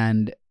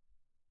and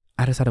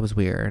I just thought it was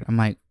weird. I'm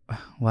like,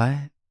 what?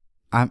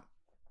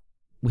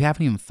 We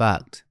haven't even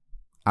fucked.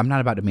 I'm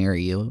not about to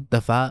marry you. The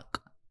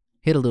fuck?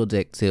 He had a little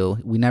dick too.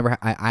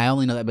 I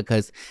only know that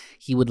because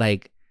he would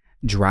like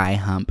dry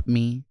hump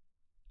me.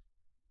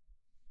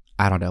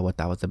 I don't know what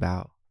that was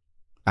about.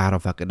 I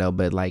don't fucking know.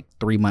 But like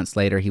 3 months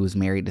later, he was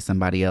married to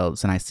somebody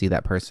else. And I see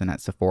that person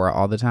at Sephora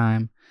all the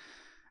time.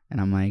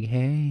 And I'm like,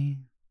 hey,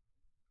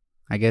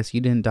 I guess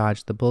you didn't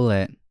dodge the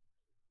bullet.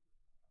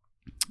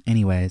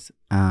 Anyways,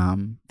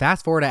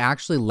 fast forward, I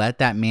actually let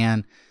that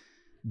man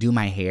do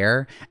my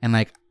hair. And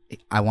like,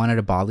 I wanted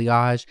a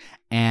balayage.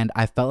 And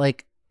I felt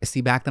like,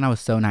 see, back then I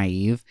was so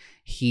naive.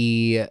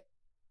 He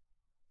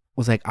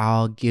was like,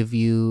 I'll do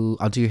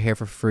your hair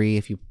for free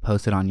if you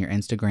post it on your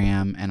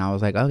Instagram. And I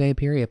was like, okay,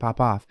 period,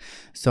 pop off.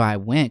 So I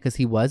went because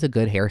he was a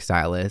good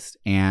hairstylist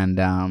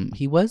and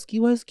he was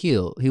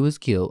cute.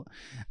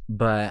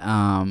 But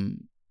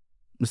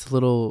just a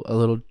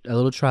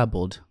little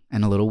troubled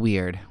and a little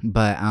weird.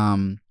 But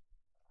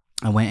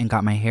I went and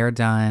got my hair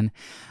done,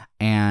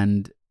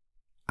 and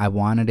I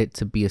wanted it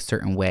to be a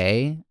certain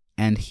way.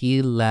 And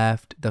he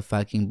left the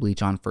fucking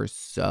bleach on for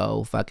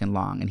so fucking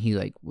long, and he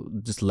like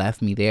just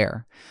left me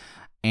there.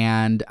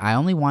 And I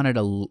only wanted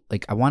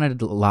I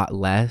wanted a lot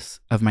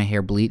less of my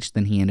hair bleached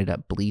than he ended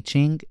up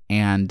bleaching.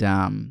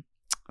 And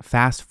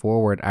fast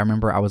forward, I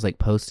remember I was like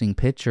posting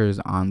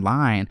pictures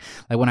online.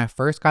 Like when I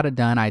first got it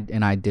done, I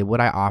did what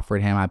I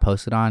offered him. I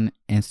posted on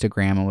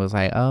Instagram and was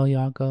like, "Oh,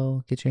 y'all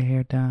go get your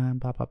hair done.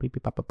 Pop pop beep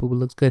pop pop. It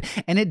looks good."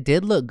 And it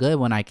did look good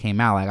when I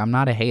came out. Like I'm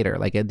not a hater.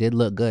 Like it did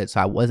look good,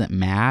 so I wasn't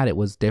mad. It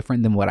was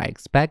different than what I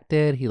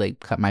expected. He like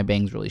cut my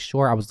bangs really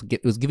short.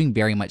 It was giving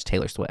very much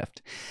Taylor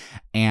Swift.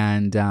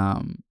 And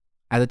at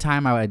the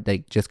time, I had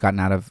like just gotten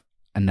out of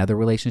another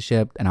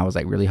relationship, and I was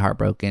like really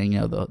heartbroken. You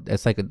know,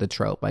 it's like the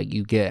trope, like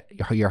you get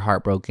your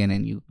heart broken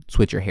and you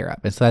switch your hair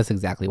up. And so that's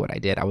exactly what I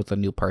did. I was a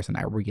new person.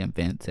 I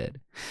reinvented.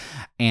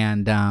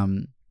 And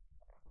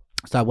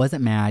so I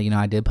wasn't mad. You know,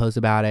 I did post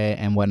about it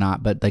and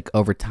whatnot, but like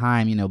over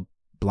time, you know,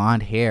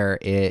 blonde hair,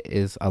 it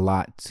is a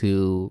lot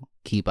to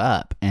keep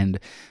up. And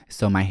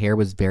so my hair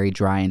was very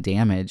dry and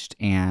damaged,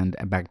 and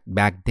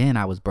back then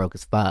I was broke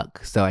as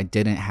fuck, so I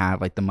didn't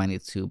have like the money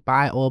to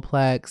buy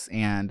Olaplex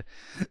and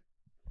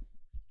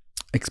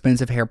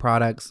expensive hair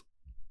products.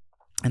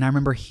 And I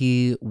remember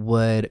he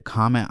would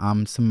comment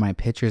on some of my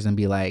pictures and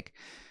be like,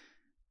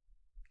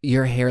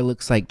 "Your hair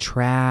looks like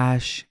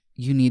trash.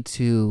 You need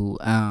to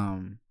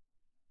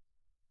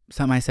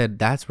something." I said,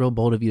 "That's real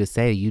bold of you to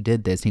say. You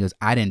did this." And he goes,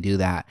 "I didn't do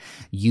that.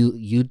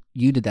 You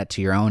did that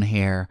to your own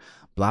hair.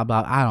 Blah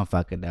blah." I don't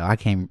fucking know. I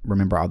can't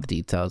remember all the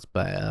details,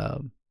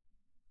 but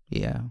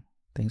yeah.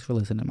 Thanks for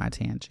listening to my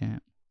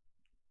tangent.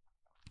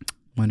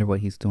 Wonder what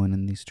he's doing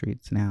in these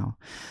streets now.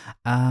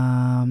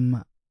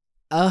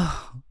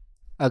 Oh,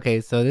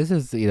 okay. So this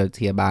is, you know,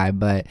 TMI,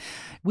 but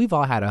we've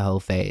all had a hoe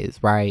phase,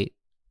 right?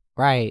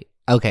 Right.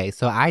 Okay,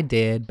 so I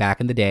did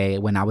back in the day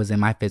when I was in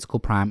my physical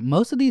prime.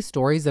 Most of these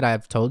stories that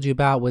I've told you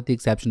about, with the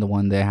exception of the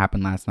one that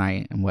happened last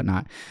night and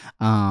whatnot,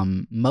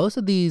 most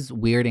of these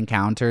weird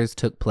encounters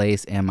took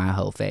place in my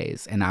hoe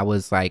phase. And I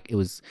was like, it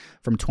was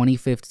from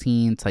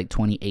 2015 to like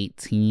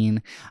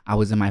 2018. I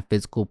was in my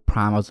physical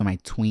prime. I was in my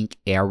twink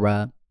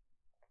era.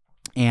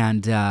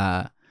 And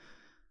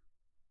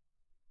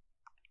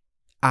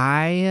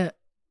I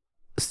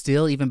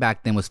still, even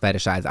back then, was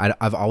fetishized.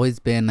 I've always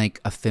been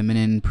like a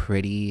feminine,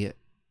 pretty,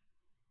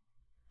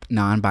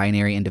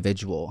 non-binary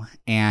individual,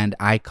 and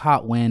I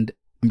caught on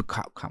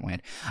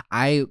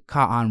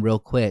real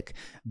quick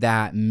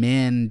that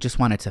men just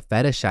wanted to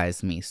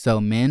fetishize me.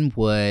 So men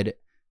would,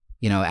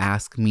 you know,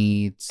 ask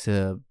me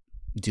to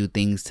do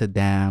things to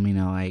them, you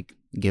know, like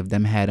give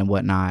them head and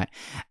whatnot.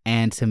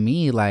 And to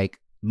me, like,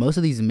 most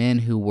of these men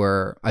who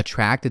were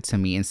attracted to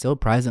me and still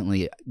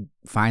presently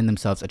find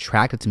themselves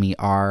attracted to me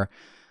are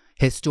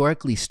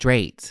historically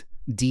straight,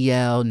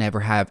 DL, never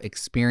have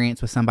experience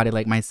with somebody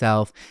like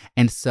myself.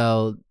 And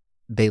so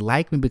they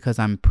like me because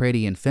I'm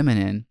pretty and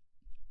feminine.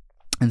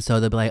 And so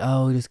they'll be like,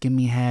 "Oh, just give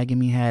me head.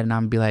 And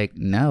I'm be like,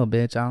 "No,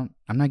 bitch,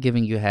 I'm not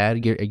giving you head.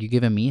 Are you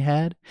giving me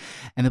head?"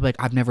 And they'll be like,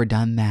 I've never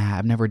done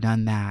that.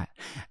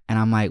 And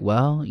I'm like,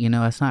 "Well, you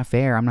know, it's not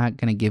fair. I'm not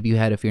going to give you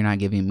head if you're not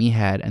giving me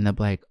head." And they'll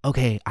be like,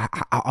 "Okay,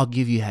 I'll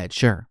give you head.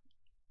 Sure."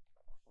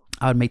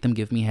 I would make them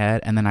give me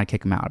head, and then I'd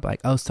kick them out. I'd be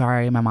like, "Oh,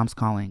 sorry, my mom's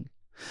calling.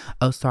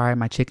 Oh, sorry,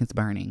 my chicken's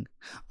burning.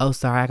 Oh,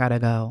 sorry, I gotta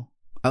go.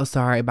 Oh,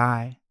 sorry,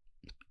 bye."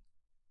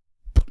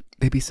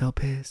 They'd be so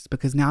pissed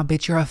because now,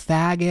 bitch, you're a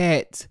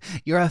faggot.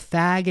 You're a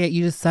faggot.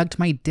 You just sucked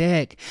my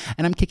dick,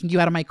 and I'm kicking you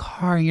out of my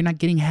car, and you're not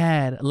getting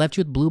head. I left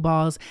you with blue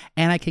balls,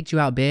 and I kicked you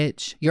out,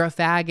 bitch. You're a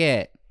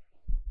faggot.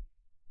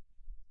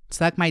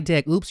 Suck my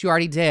dick. Oops, you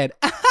already did.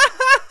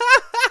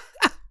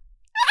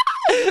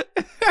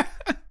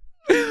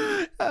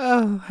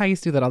 Oh, I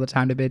used to do that all the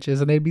time to bitches,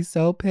 and they'd be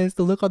so pissed.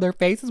 The look on their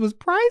faces was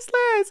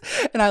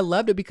priceless, and I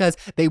loved it because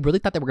they really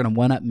thought they were gonna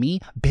one up me.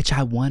 Bitch,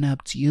 I one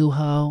upped you,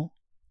 ho.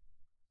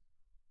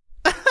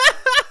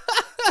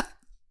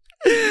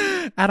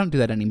 I don't do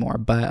that anymore,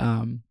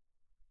 but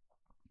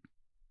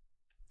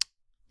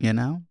you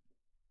know,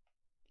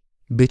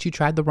 bitch, you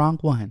tried the wrong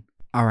one.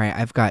 All right,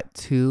 I've got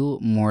 2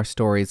 more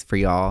stories for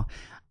y'all.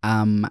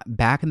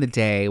 Back in the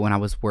day when I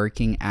was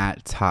working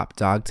at Top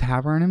Dog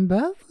Tavern in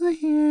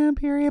Bethlehem,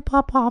 period,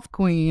 pop off,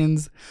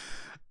 Queens,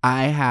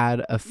 I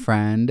had a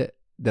friend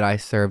that I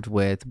served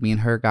with. Me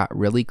and her got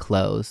really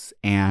close,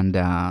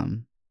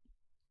 and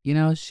you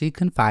know, she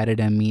confided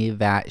in me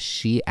that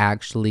she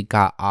actually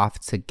got off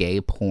to gay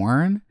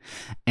porn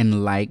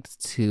and liked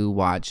to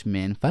watch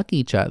men fuck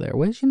each other.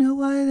 Which, you know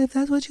what? If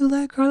that's what you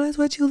like, girl, that's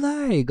what you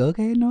like.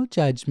 Okay, no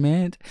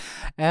judgment.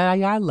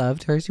 And I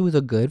loved her. She was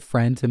a good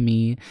friend to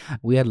me.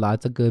 We had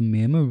lots of good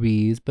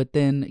memories. But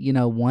then, you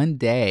know, one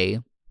day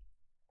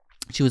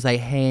she was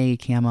like, "Hey,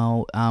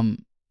 Camo,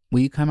 will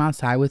you come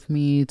outside with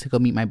me to go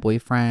meet my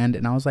boyfriend?"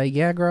 And I was like,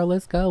 "Yeah, girl,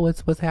 let's go.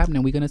 What's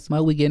happening? We gonna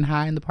smoke? We getting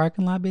high in the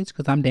parking lot, bitch?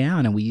 Because I'm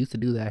down." And we used to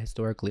do that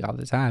historically all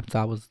the time.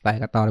 So I was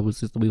like, I thought it was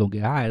just we gonna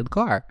get high in the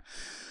car.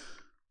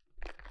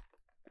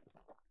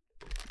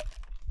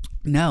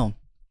 No,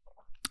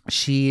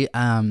 she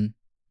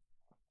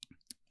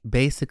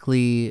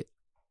basically,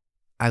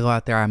 I go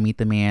out there, I meet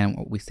the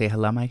man, we say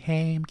hello. I'm like,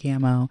 hey, I'm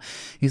Camo.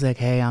 He's like,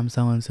 hey, I'm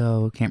so and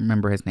so. Can't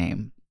remember his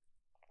name.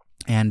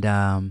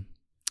 And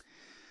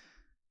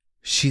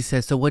she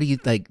says, so what do you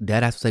like?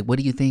 Deadass was like, what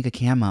do you think of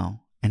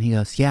Camo? And he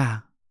goes, yeah.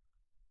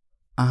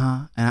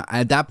 And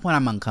at that point,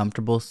 I'm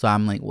uncomfortable. So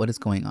I'm like, what is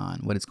going on?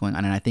 What is going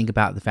on? And I think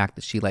about the fact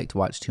that she liked to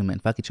watch two men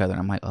fuck each other.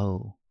 And I'm like,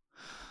 oh.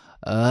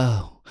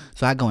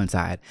 So I go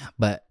inside.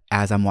 But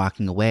as I'm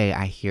walking away,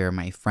 I hear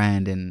my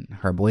friend and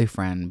her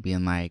boyfriend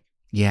being like,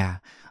 yeah,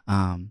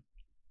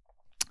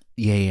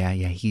 yeah.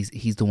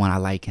 He's the one. I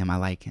like him. I'm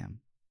like,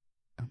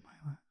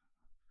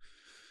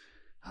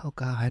 oh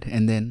God.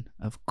 And then,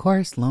 of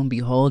course, lo and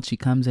behold, she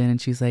comes in and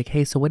she's like,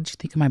 hey, so what did you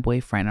think of my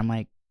boyfriend? I'm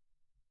like,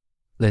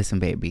 listen,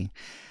 baby.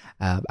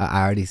 I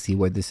already see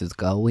where this is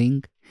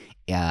going.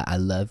 Yeah, I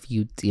love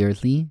you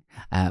dearly,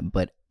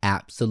 but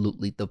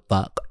absolutely the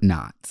fuck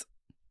not.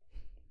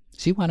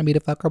 She wanted me to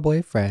fuck her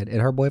boyfriend,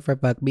 and her boyfriend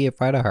fucked me in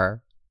front of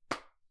her.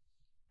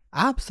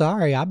 I'm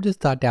sorry, I'm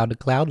just not down to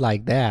clown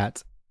like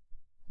that.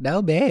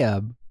 No,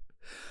 ma'am.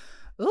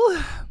 Ooh.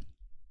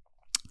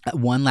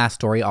 One last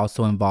story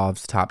also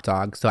involves Top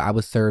Dog. So I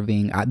was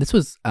serving, this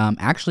was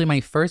actually my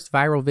first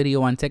viral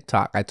video on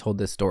TikTok. I told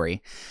this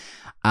story.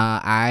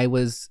 I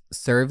was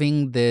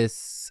serving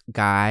this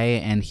guy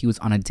and he was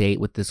on a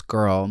date with this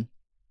girl,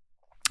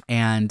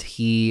 and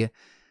he's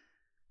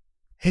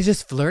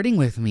just flirting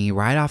with me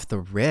right off the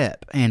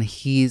rip. And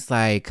he's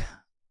like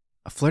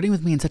flirting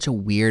with me in such a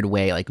weird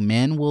way. Like,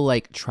 men will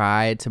like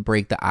try to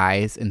break the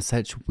ice in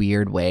such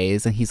weird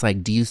ways. And he's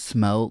like, do you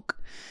smoke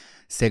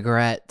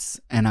cigarettes?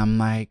 And I'm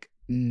like,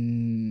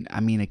 I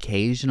mean,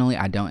 occasionally.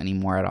 I don't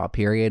anymore at all,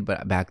 period.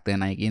 But back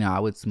then, I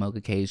would smoke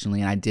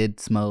occasionally, and I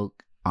did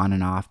smoke on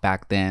and off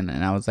back then.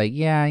 And I was like,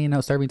 yeah,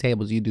 serving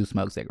tables, you do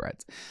smoke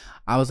cigarettes.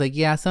 I was like,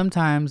 yeah,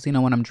 sometimes,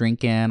 when I'm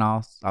drinking,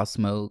 I'll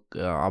smoke,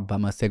 I'll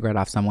bum a cigarette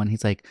off someone.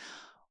 He's like,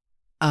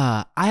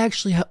 I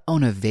actually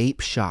own a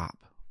vape shop.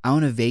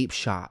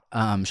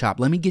 Shop.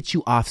 Let me get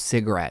you off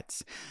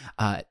cigarettes.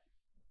 Can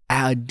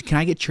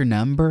I get your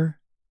number?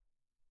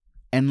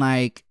 And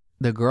like,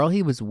 the girl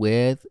he was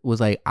with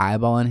was like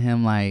eyeballing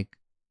him like,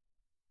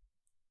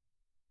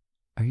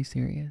 are you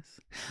serious?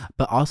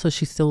 But also,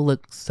 she still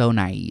looked so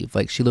naive.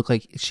 Like, she looked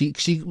like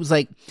she was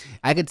like,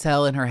 I could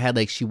tell in her head,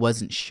 like, she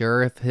wasn't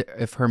sure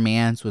if her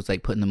mans was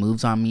like putting the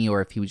moves on me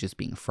or if he was just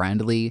being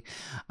friendly.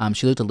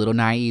 She looked a little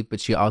naive,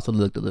 but she also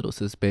looked a little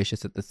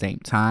suspicious at the same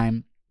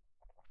time.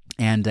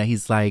 And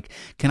he's like,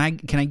 can I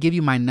give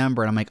you my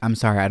number? And I'm like, I'm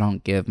sorry, I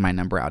don't give my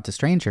number out to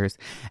strangers.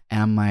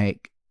 And I'm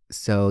like,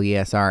 so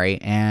yeah, sorry.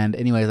 And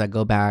anyways, I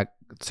go back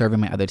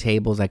serving my other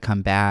tables. I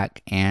come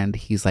back and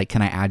he's like,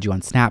 can I add you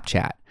on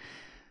Snapchat?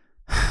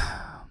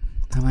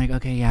 I'm like,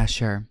 okay, yeah,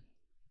 sure.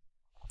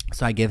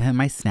 So I give him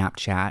my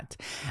Snapchat,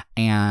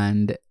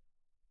 and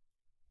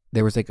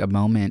there was like a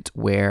moment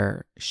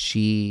where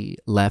she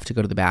left to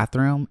go to the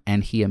bathroom,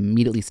 and he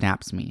immediately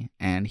snaps me,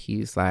 and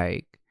he's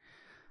like,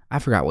 I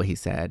forgot what he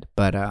said,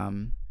 but I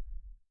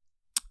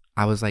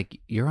was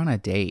like, you're on a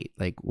date.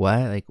 Like, what?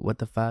 Like, what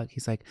the fuck?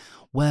 He's like,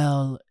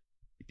 well,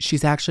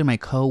 she's actually my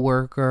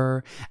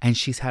coworker, and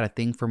she's had a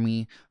thing for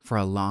me for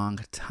a long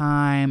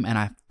time, and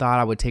I thought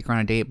I would take her on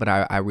a date, but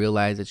I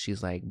realized that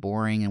she's like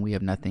boring and we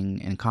have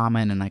nothing in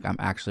common, and like, I'm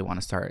actually want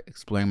to start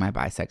exploring my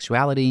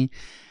bisexuality,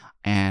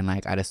 and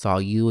like, I just saw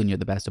you and you're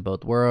the best of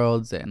both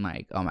worlds, and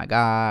like, oh my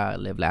God,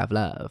 live, laugh,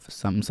 love,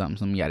 some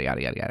yada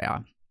yada yada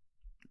yada.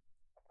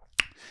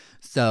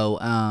 So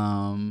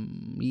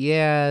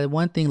yeah,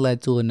 one thing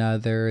led to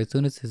another. As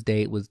soon as his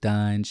date was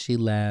done, she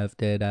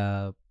left,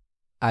 and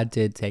I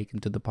did take him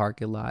to the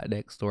parking lot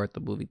next door at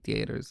the movie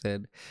theaters,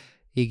 and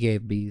he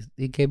gave me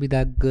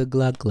that good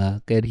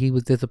gluck, and he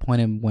was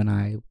disappointed when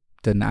I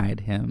denied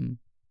him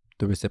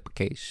the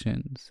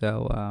reciprocation.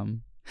 So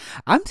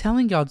I'm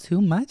telling y'all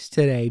too much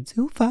today,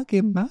 too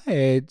fucking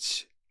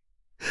much.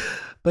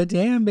 But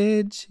damn,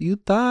 bitch, you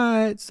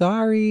thought.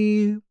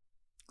 Sorry,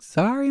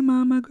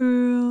 mama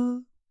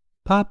girl,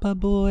 papa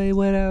boy,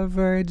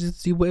 whatever. It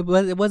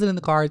wasn't in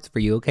the cards for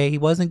you, okay? He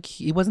wasn't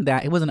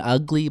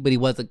ugly, but he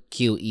wasn't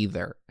cute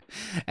either.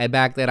 And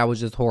back then I was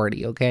just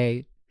horny,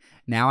 okay?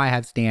 Now I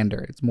have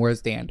standards, more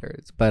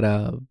standards. But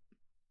I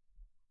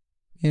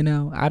don't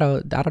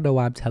know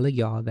why I'm telling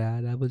y'all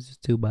that. That was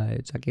just too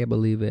much. I can't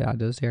believe it. I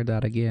just shared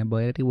that again.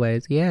 But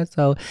anyways, yeah,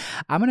 so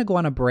I'm going to go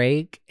on a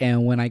break.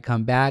 And when I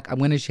come back, I'm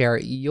going to share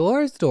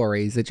your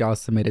stories that y'all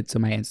submitted to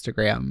my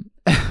Instagram.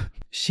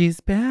 She's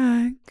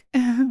back.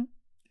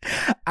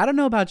 I don't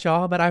know about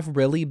y'all, but I've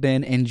really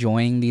been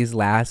enjoying these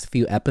last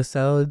few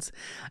episodes.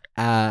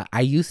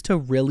 I used to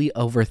really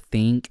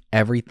overthink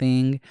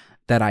everything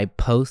that I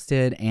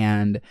posted,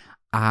 and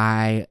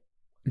I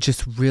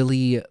just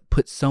really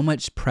put so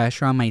much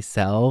pressure on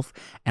myself,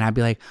 and I'd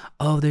be like,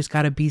 oh, there's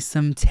got to be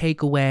some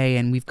takeaway,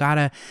 and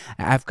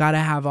I've got to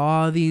have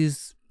all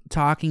these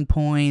talking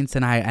points,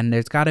 and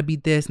there's got to be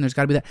this, and there's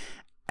got to be that.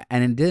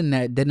 And it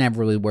didn't ever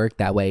really work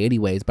that way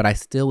anyways, but I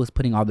still was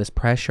putting all this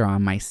pressure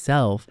on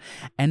myself.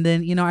 And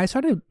then, I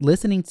started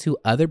listening to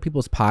other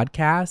people's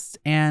podcasts,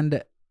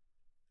 and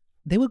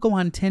they would go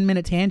on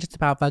 10-minute tangents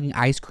about fucking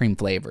ice cream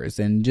flavors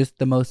and just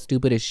the most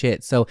stupidest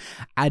shit. So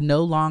I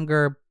no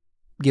longer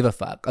give a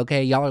fuck,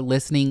 okay? Y'all are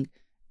listening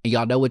and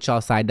y'all know what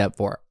y'all signed up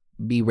for.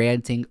 Be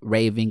ranting,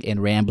 raving,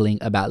 and rambling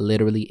about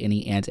literally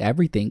any and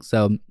everything.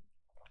 So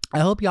I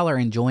hope y'all are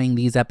enjoying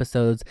these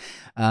episodes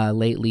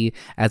lately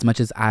as much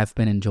as I've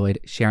been enjoyed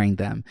sharing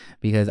them,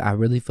 because I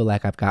really feel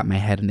like I've got my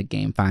head in the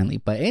game finally.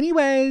 But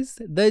anyways,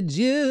 the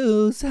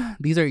juice.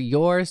 These are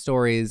your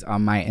stories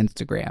on my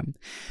Instagram.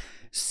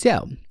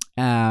 So,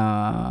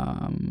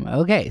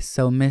 okay.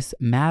 So Miss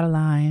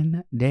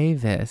Madeline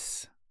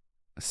Davis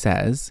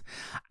says,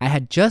 I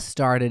had just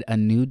started a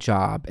new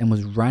job and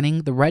was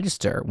running the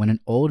register when an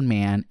old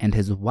man and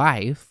his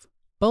wife,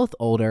 both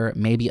older,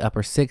 maybe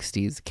upper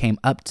 60s, came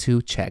up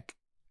to check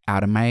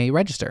out of my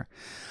register.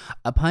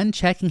 Upon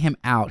checking him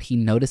out, he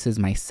notices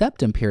my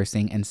septum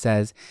piercing and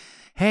says,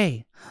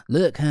 hey,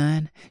 look,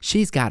 hun,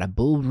 she's got a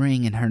bull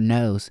ring in her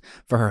nose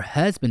for her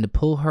husband to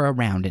pull her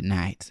around at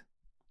night.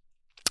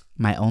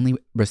 My only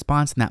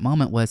response in that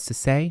moment was to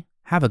say,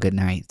 have a good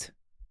night.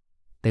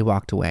 They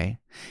walked away.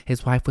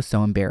 His wife was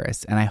so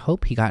embarrassed, and I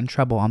hope he got in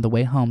trouble on the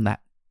way home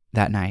that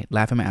night,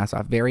 laughing my ass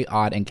off. Very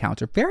odd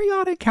encounter. Very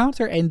odd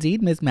encounter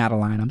indeed, Miss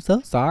Madeline. I'm so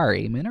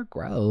sorry. Men are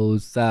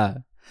gross. Okay,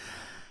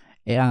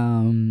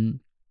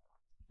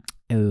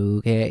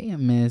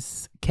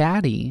 Miss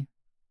Caddy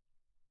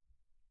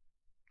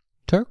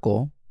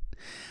Turkle.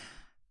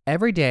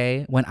 Every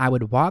day when I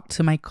would walk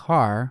to my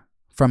car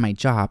from my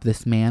job,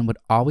 this man would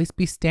always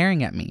be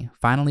staring at me.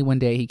 Finally, one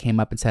day he came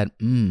up and said,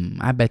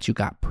 I bet you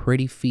got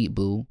pretty feet,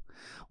 boo.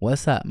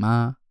 What's up,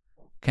 ma?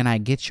 Can I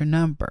get your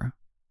number?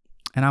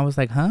 And I was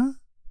like, huh?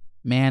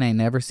 Man ain't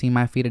never seen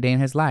my feet a day in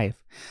his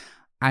life.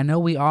 I know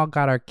we all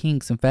got our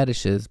kinks and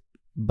fetishes,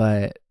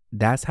 but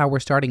that's how we're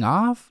starting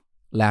off?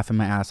 Laughing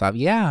my ass off.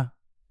 Yeah,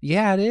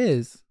 it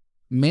is.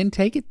 Men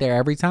take it there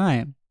every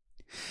time.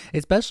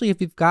 Especially if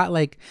you've got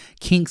like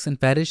kinks and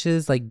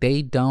fetishes, like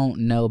they don't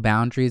know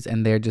boundaries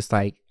and they're just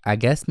like, I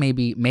guess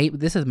maybe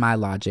this is my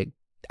logic.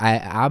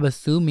 I'm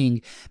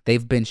assuming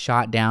they've been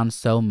shot down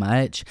so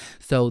much,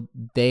 so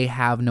they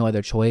have no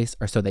other choice,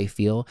 or so they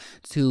feel,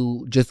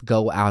 to just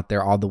go out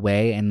there all the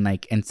way and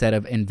like, instead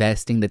of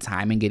investing the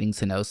time and getting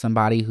to know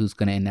somebody who's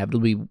going to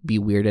inevitably be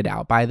weirded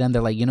out by them,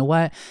 they're like, you know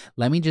what?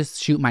 Let me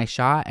just shoot my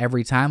shot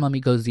every time. Let me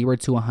go 0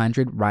 to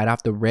 100 right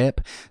off the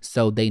rip,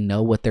 so they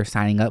know what they're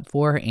signing up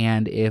for.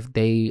 And if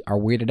they are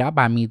weirded out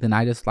by me, then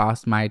I just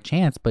lost my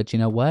chance. But you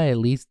know what? At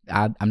least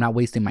I'm not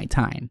wasting my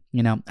time.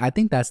 I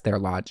think that's their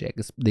logic.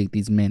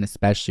 These men,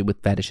 especially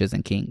with fetishes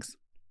and kinks.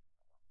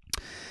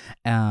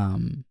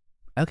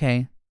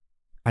 Okay,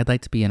 I'd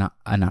like to be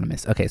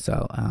anonymous. Okay,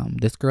 so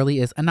this girlie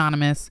is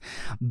anonymous,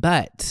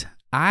 but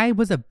I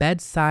was a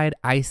bedside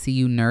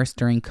ICU nurse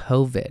during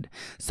COVID,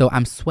 so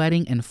I'm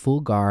sweating in full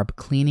garb,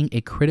 cleaning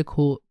a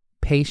critical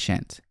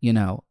patient,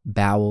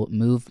 bowel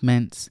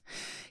movements.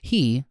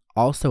 He,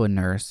 also a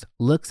nurse,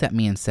 looks at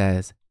me and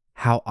says,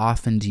 how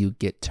often do you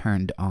get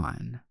turned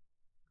on?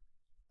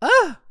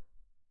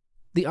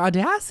 The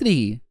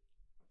audacity.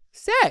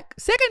 Sick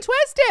and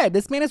twisted.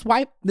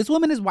 This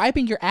woman is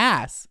wiping your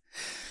ass.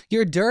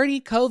 Your dirty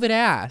COVID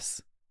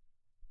ass.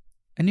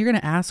 And you're going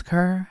to ask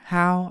her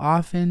how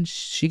often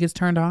she gets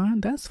turned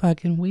on? That's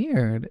fucking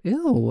weird.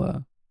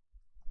 Ew.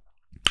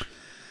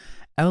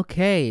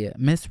 Okay,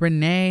 Miss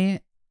Renee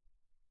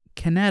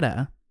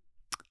Canetta.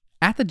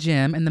 At the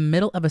gym, in the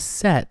middle of a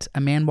set,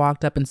 a man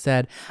walked up and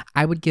said,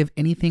 I would give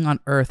anything on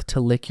earth to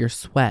lick your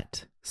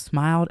sweat.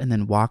 Smiled and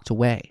then walked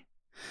away.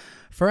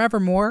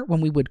 Forevermore, when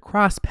we would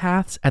cross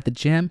paths at the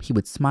gym, he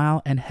would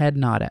smile and head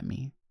nod at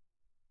me.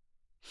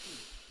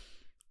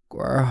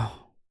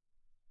 Girl.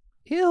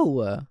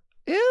 Ew.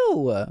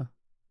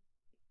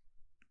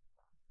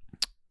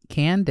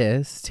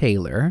 Candace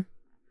Taylor.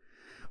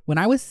 When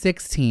I was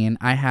 16,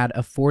 I had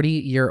a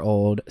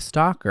 40-year-old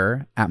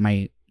stalker at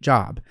my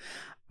job.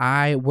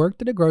 I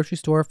worked at a grocery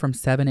store from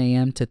 7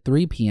 a.m. to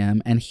 3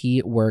 p.m. and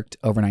he worked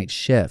overnight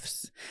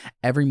shifts.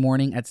 Every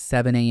morning at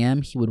 7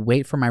 a.m., he would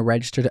wait for my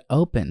register to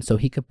open so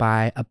he could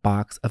buy a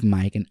box of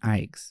Mike and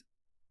Ike's.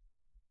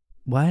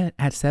 What?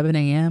 At 7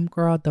 a.m.,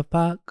 girl? What the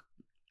fuck?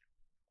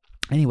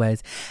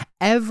 Anyways,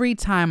 every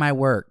time I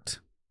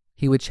worked,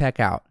 he would check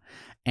out,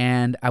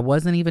 and I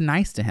wasn't even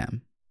nice to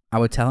him. I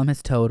would tell him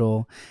his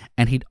total,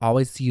 and he'd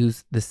always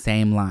use the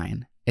same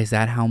line. Is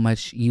that how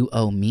much you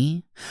owe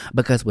me?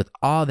 Because with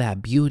all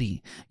that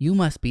beauty, you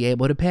must be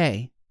able to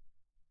pay.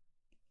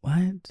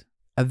 What?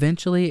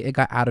 Eventually, it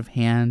got out of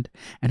hand,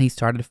 and he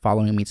started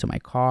following me to my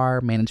car.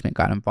 Management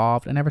got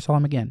involved. I never saw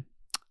him again.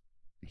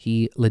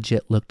 He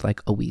legit looked like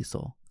a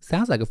weasel.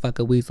 Sounds like a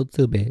fucking weasel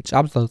too, bitch.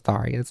 I'm so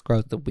sorry. It's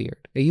gross and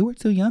weird. You were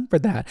too young for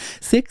that.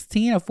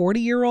 16, a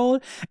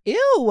 40-year-old?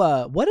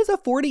 Ew. What does a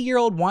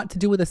 40-year-old want to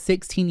do with a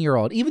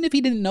 16-year-old? Even if he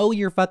didn't know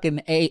your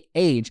fucking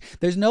age,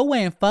 there's no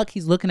way in fuck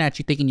he's looking at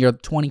you thinking you're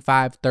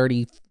 25,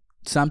 30,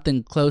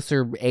 something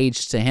closer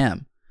age to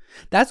him.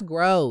 That's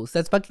gross.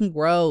 That's fucking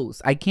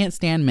gross. I can't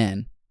stand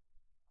men.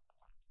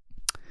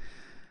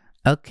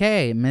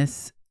 Okay,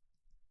 Miss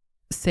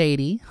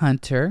Sadie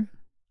Hunter.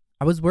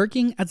 I was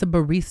working as a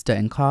barista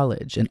in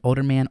college. An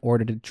older man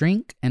ordered a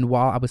drink, and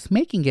while I was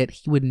making it,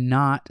 he would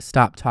not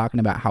stop talking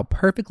about how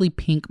perfectly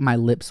pink my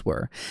lips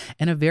were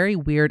in a very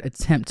weird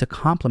attempt to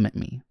compliment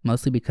me,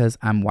 mostly because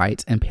I'm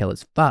white and pale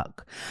as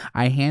fuck.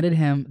 I handed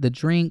him the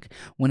drink.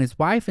 When his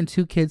wife and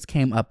 2 kids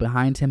came up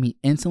behind him, he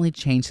instantly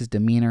changed his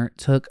demeanor,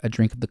 took a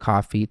drink of the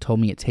coffee, told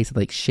me it tasted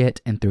like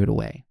shit, and threw it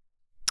away.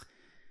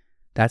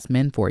 That's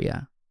men for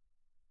you.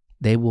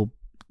 They will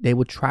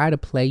try to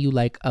play you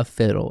like a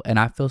fiddle. And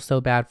I feel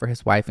so bad for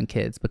his wife and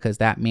kids because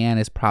that man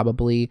has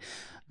probably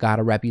got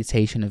a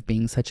reputation of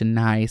being such a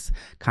nice,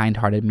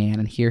 kind-hearted man.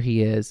 And here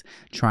he is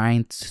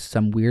trying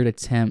some weird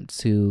attempt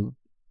to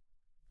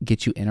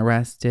get you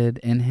interested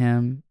in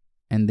him,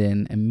 and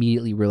then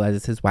immediately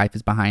realizes his wife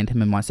is behind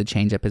him and wants to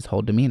change up his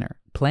whole demeanor.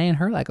 Playing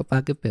her like a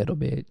fucking fiddle,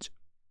 bitch.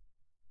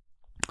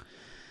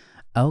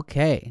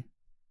 Okay.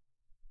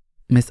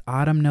 Miss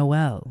Autumn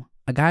Noel.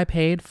 A guy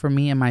paid for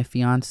me, my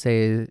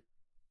fiance,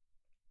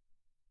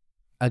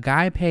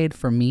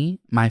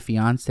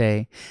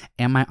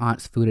 and my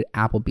aunt's food at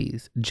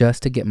Applebee's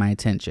just to get my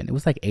attention. It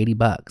was like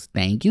 $80.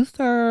 Thank you,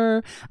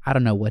 sir. I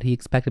don't know what he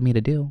expected me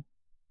to do.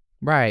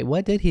 Right.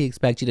 What did he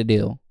expect you to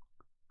do?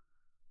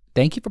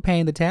 Thank you for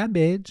paying the tab,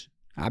 bitch.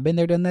 I've been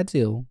there, done that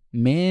too.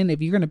 Men,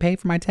 if you're going to pay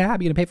for my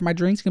tab, you're going to pay for my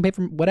drinks, you're going to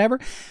pay for whatever,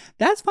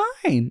 that's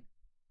fine.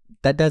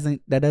 That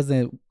doesn't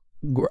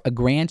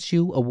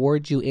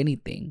award you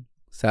anything.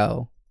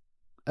 So,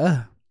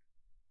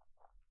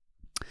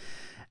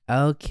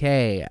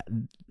 okay,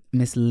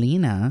 Miss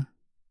Lena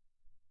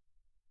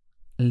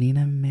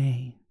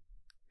May.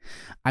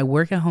 I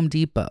work at Home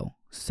Depot,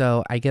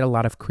 so I get a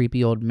lot of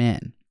creepy old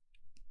men.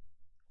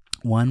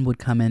 One would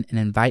come in and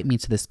invite me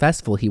to this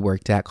festival he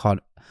worked at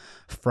called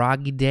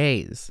Froggy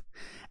Days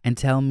and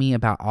tell me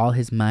about all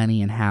his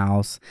money and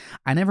house.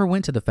 I never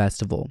went to the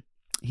festival.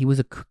 He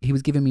was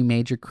giving me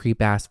major creep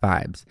ass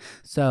vibes.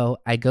 So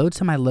I go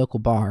to my local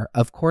bar.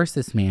 Of course,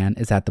 this man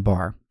is at the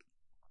bar.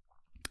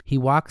 He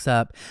walks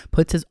up,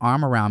 puts his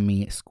arm around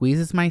me,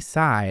 squeezes my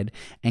side,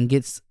 and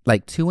gets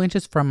like 2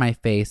 inches from my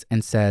face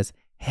and says,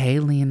 "Hey,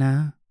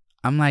 Lena."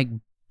 I'm like,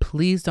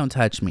 please don't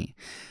touch me.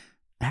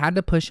 I had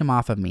to push him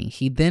off of me.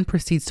 He then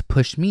proceeds to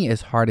push me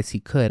as hard as he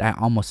could. I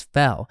almost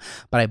fell,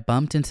 but I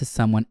bumped into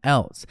someone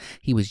else.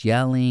 He was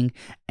yelling,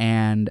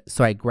 and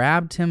so I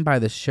grabbed him by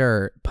the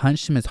shirt,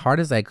 punched him as hard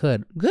as I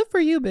could. Good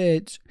for you,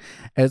 bitch.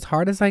 As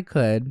hard as I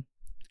could.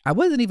 I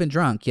wasn't even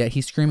drunk, yet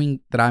he's screaming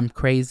that I'm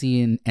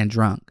crazy and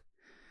drunk.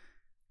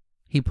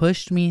 He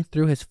pushed me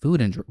through his food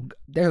and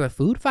there's a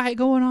food fight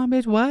going on,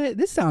 bitch. What?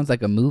 This sounds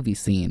like a movie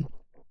scene.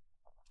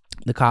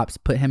 The cops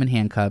put him in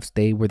handcuffs.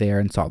 They were there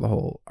and saw the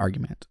whole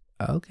argument.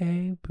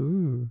 Okay,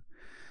 boo.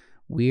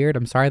 Weird.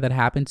 I'm sorry that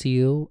happened to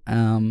you. But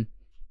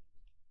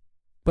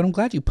I'm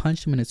glad you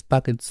punched him in his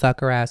fucking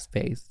sucker ass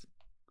face.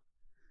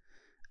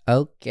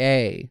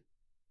 Okay.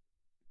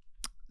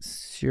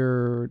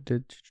 Sure.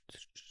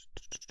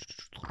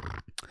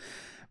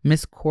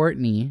 Miss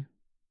Courtney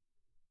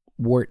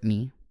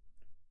Wortney.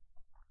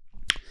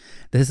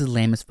 This is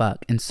lame as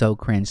fuck and so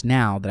cringe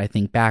now that I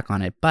think back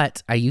on it,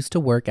 but I used to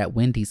work at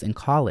Wendy's in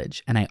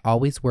college and I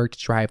always worked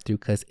drive-thru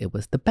because it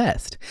was the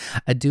best.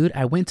 A dude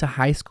I went to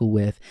high school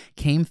with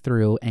came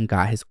through and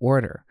got his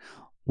order.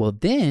 Well,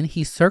 then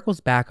he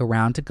circles back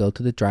around to go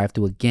to the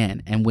drive-thru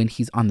again, and when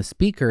he's on the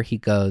speaker, he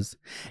goes,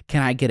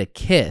 "Can I get a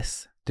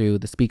kiss?" through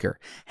the speaker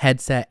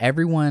headset.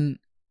 Everyone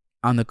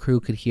on the crew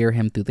could hear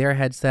him through their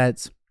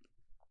headsets.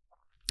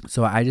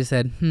 So I just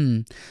said,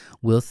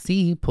 we'll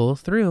see, pull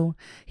through.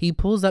 He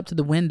pulls up to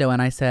the window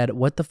and I said,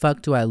 "What the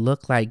fuck do I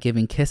look like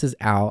giving kisses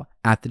out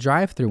at the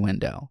drive-thru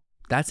window?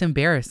 That's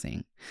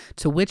embarrassing."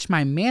 To which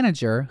my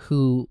manager,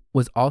 who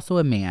was also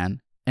a man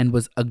and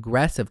was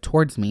aggressive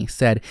towards me,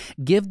 said,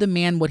 "Give the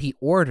man what he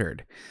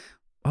ordered."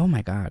 Oh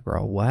my God,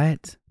 girl,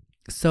 what?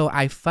 So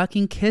I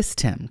fucking kissed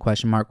him,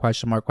 question mark,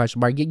 question mark, question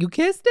mark. You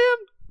kissed him?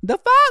 The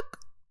fuck?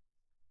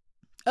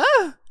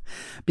 Ugh.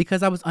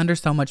 Because I was under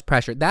so much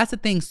pressure. That's the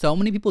thing. So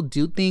many people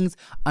do things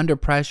under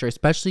pressure,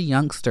 especially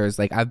youngsters.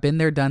 Like I've been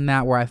there, done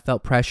that, where I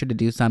felt pressure to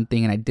do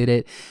something and I did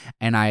it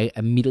and I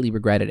immediately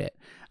regretted it.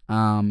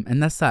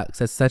 And that sucks.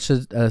 That's such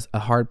a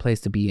hard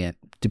place to be in,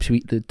 to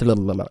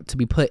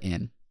be put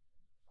in.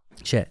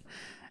 Shit.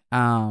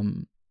 I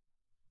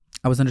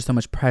was under so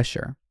much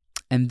pressure.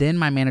 And then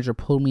my manager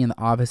pulled me in the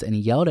office and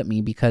he yelled at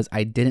me because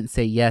I didn't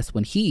say yes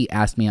when he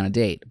asked me on a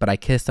date, but I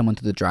kissed someone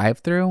through the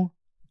drive-thru.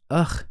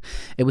 Ugh,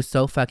 it was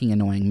so fucking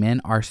annoying. Men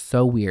are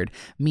so weird.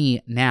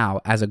 Me, now,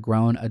 as a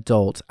grown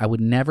adult, I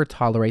would never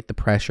tolerate the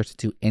pressure to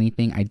do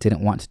anything I didn't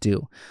want to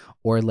do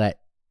or let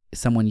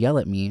someone yell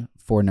at me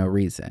for no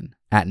reason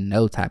at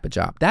no type of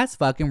job. That's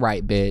fucking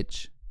right,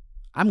 bitch.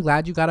 I'm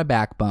glad you got a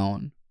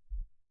backbone.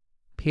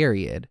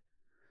 Period.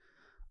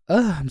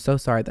 Ugh, I'm so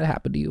sorry that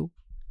happened to you.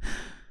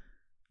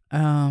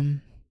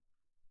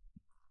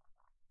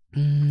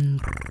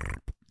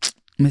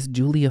 Miss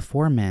Julia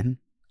Foreman.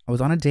 I was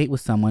on a date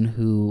with someone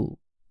who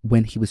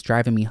when he was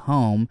driving me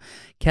home,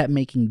 kept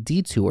making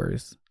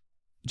detours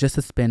just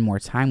to spend more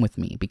time with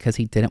me because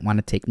he didn't want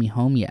to take me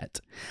home yet.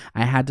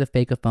 I had to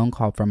fake a phone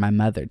call from my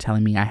mother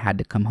telling me I had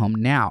to come home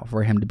now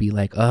for him to be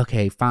like,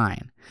 okay,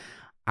 fine.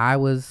 I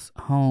was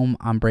home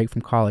on break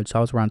from college, so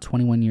I was around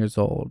 21 years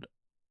old.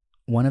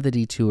 One of the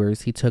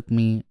detours he took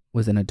me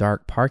was in a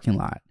dark parking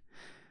lot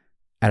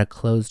at a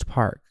closed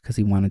park because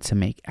he wanted to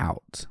make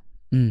out.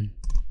 You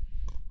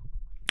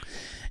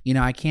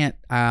know, I can't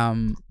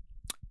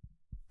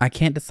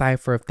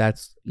decipher if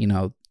that's, you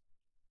know,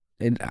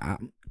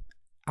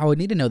 I would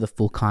need to know the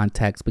full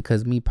context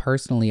because me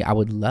personally, I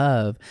would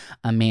love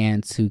a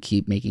man to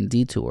keep making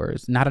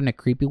detours, not in a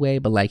creepy way,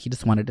 but like he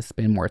just wanted to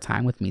spend more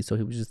time with me. So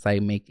he was just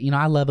like,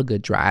 I love a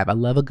good drive. I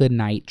love a good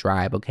night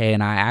drive. Okay.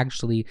 And I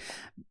actually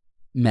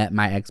met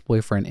my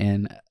ex-boyfriend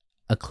in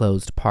a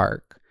closed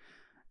park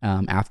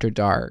after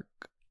dark.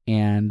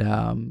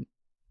 And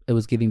it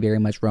was giving very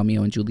much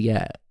Romeo and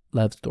Juliet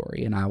love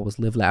story. And I was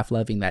live, laugh,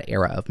 loving that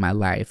era of my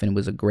life. And it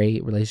was a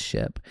great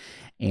relationship.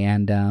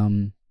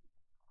 And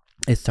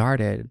it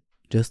started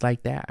just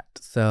like that.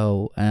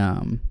 So,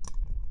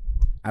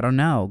 I don't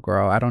know,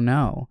 girl. I don't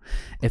know.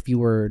 If you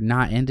were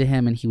not into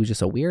him and he was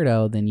just a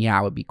weirdo, then yeah,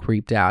 I would be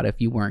creeped out if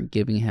you weren't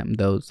giving him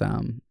those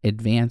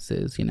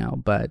advances, you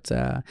know. But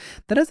that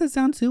doesn't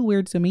sound too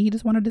weird to me. He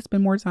just wanted to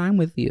spend more time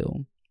with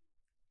you.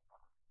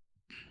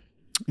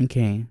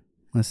 Okay,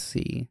 let's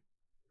see.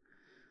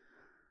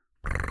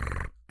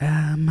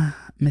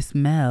 Miss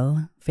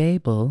Mel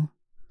Fable.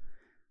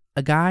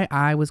 A guy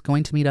I was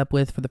going to meet up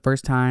with for the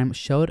first time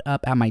showed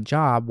up at my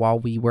job while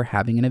we were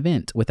having an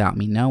event without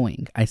me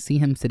knowing. I see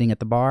him sitting at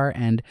the bar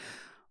and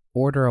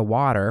order a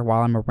water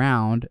while I'm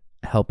around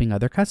helping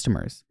other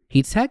customers.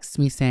 He texts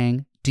me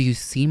saying, "Do you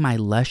see my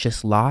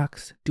luscious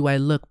locks? Do I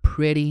look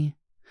pretty?"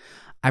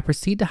 I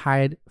proceed to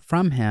hide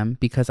from him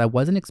because I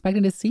wasn't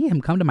expecting to see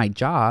him come to my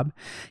job.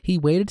 He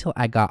waited till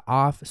I got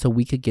off so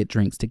we could get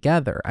drinks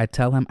together. I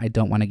tell him I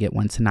don't want to get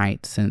one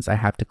tonight since I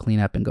have to clean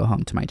up and go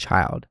home to my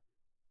child.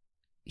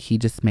 He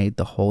just made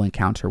the whole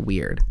encounter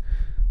weird.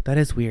 That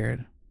is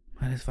weird.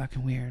 That is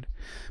fucking weird.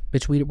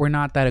 Bitch, we're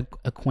not that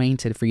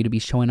acquainted for you to be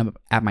showing up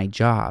at my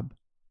job.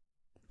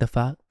 The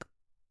fuck?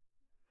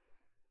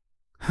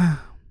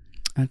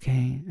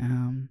 Okay.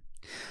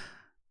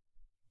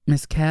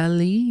 Miss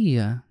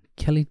Kelly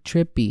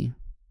Trippy.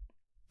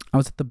 I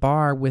was at the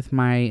bar with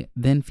my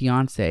then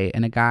fiance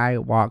and a guy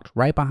walked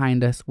right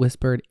behind us,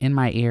 whispered in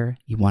my ear,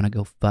 "You want to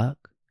go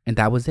fuck?" And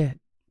that was it.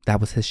 That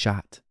was his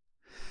shot.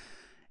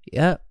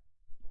 Yep.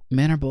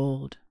 Men are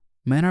bold.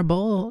 Men are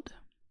bold.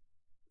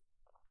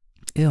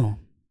 Ew.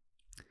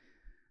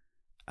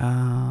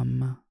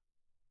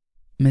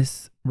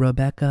 Miss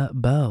Rebecca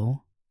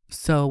Bow.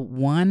 So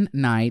one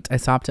night I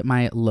stopped at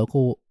my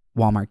local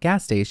Walmart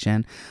gas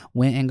station,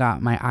 went and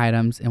got my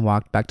items and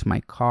walked back to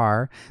my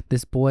car.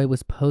 This boy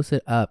was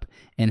posted up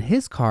in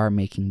his car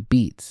making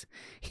beats.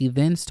 He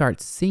then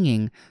starts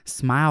singing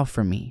 "Smile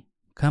for Me."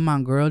 Come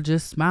on, girl,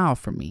 just smile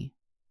for me.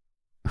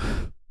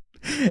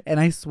 And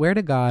I swear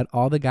to God,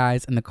 all the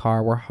guys in the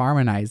car were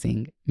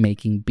harmonizing,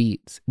 making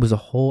beats. It was a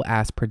whole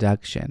ass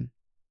production.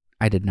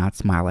 I did not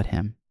smile at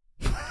him.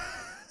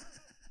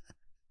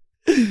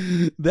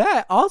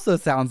 That also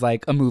sounds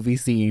like a movie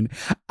scene.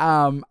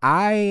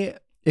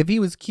 If he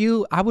was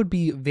cute, I would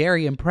be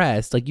very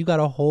impressed. Like y'all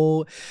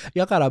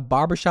got a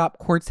barbershop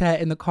quartet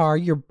in the car.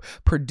 You're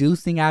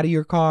producing out of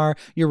your car.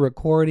 You're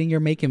recording. You're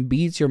making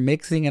beats. You're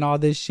mixing and all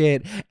this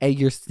shit. And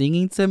you're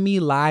singing to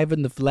me live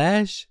in the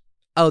flesh.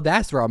 Oh,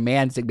 that's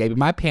romantic, baby.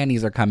 My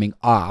panties are coming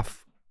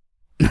off.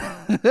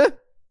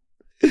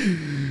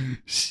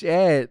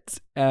 Shit.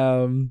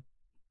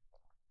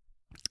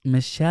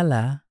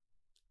 Michelle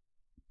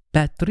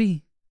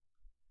Patry.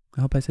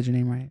 I hope I said your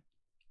name right.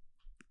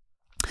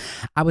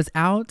 I was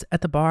out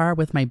at the bar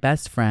with my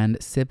best friend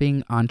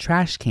sipping on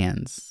trash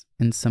cans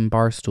and some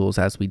bar stools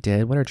as we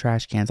did. What are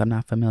trash cans? I'm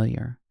not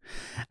familiar.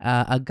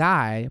 A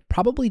guy,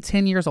 probably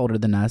 10 years older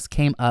than us,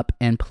 came up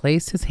and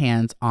placed his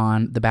hands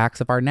on the backs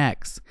of our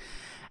necks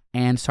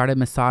and started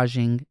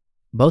massaging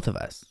both of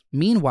us.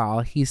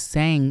 Meanwhile, he's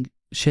saying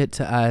shit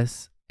to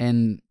us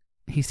and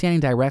he's standing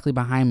directly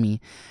behind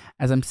me.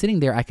 As I'm sitting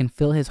there, I can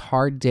feel his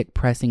hard dick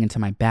pressing into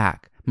my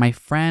back. My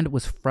friend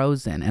was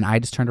frozen and I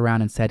just turned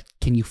around and said,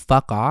 "Can you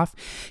fuck off?"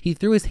 He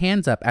threw his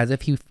hands up as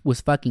if he was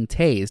fucking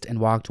tased and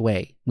walked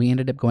away. We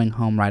ended up going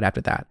home right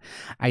after that.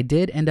 I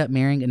did end up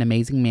marrying an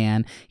amazing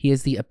man. He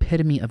is the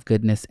epitome of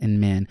goodness in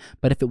men.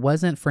 But if it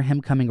wasn't for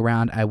him coming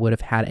around, I would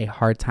have had a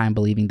hard time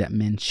believing that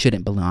men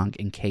shouldn't belong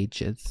in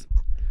cages.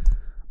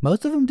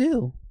 Most of them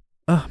do.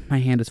 Oh, my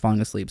hand is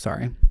falling asleep.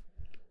 Sorry.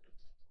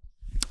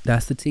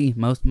 That's the tea.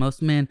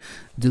 Most men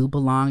do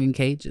belong in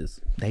cages.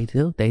 They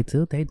do,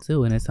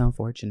 and it's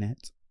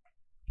unfortunate.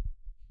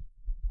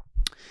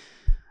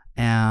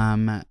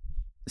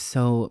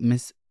 So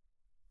Miss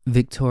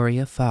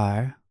Victoria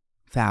Fowler,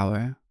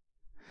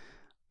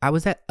 I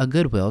was at a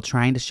Goodwill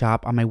trying to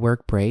shop on my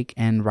work break,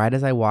 and right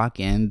as I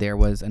walk in, there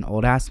was an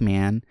old ass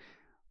man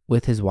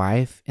with his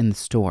wife in the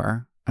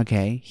store.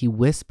 Okay, he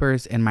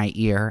whispers in my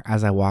ear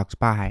as I walked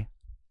by,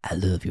 I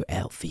love your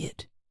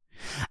outfit.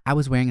 I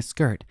was wearing a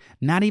skirt,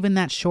 not even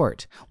that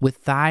short, with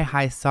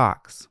thigh-high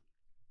socks.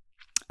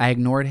 I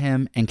ignored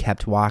him and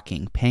kept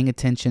walking, paying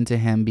attention to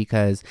him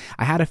because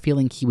I had a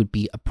feeling he would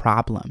be a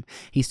problem.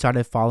 He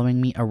started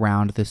following me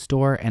around the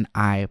store, and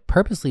I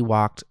purposely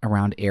walked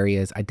around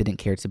areas I didn't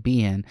care to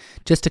be in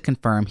just to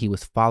confirm he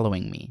was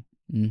following me.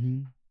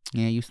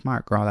 Yeah, you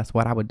smart, girl. That's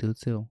what I would do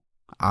too.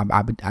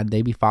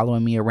 They be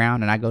following me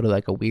around, and I go to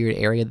like a weird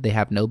area that they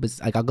have no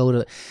business. Like I'll go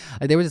to,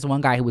 there was this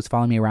one guy who was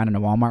following me around in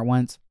a Walmart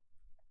once.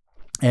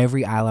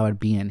 Every aisle I would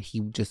be in,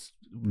 he just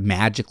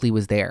magically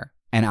was there.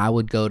 And I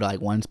would go to like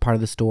one part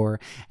of the store,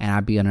 and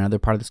I'd be in another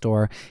part of the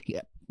store.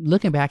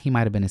 Looking back, he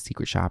might have been a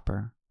secret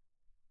shopper.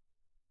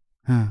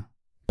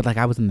 But like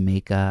I was in the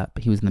makeup.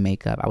 He was in the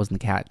makeup. I was in the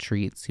cat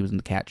treats. He was in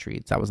the cat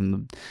treats. I was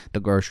in the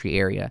grocery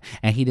area.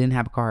 And he didn't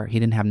have a car. He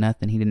didn't have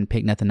nothing. He didn't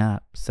pick nothing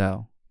up.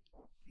 So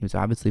he was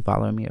obviously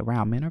following me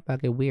around. Men are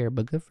fucking weird,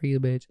 but good for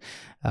you, bitch.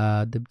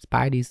 The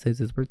spidey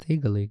senses were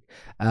tingling.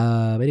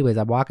 Anyways,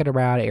 I'm walking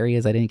around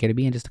areas I didn't care to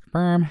be in just to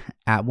confirm.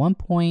 At one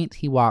point,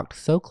 he walked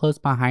so close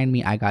behind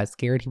me, I got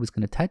scared he was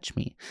going to touch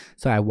me.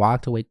 So I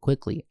walked away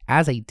quickly.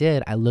 As I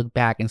did, I looked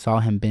back and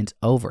saw him bent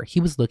over. He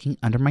was looking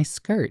under my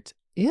skirt.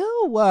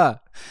 Ew.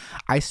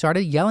 I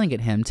started yelling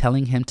at him,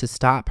 telling him to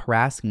stop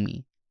harassing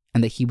me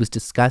and that he was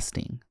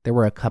disgusting. There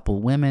were a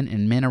couple women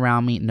and men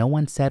around me. No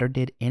one said or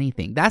did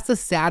anything. That's the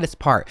saddest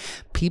part.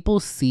 People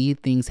see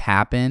things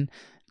happen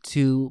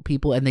to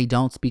people and they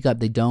don't speak up.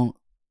 They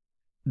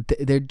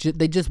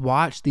just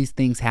watch these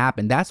things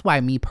happen. That's why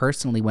me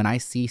personally, when I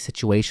see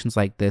situations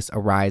like this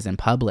arise in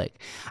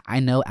public, I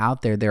know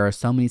out there are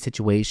so many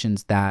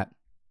situations that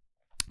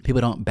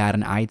people don't bat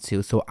an eye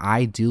to. So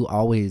I do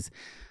always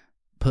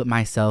put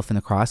myself in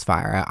the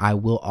crossfire. I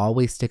will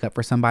always stick up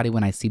for somebody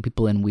when I see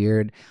people in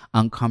weird,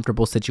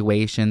 uncomfortable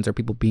situations or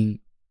people being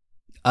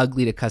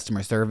ugly to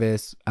customer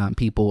service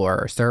people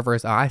or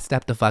servers. I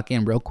step the fuck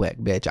in real quick,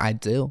 bitch. I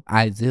do.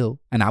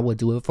 And I will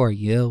do it for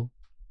you.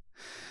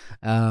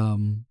 There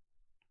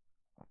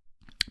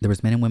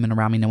was men and women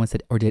around me. No one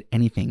said or did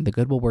anything. The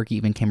Goodwill worker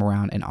even came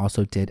around and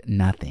also did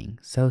nothing.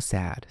 So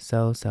sad.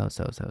 So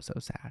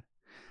sad.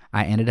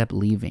 I ended up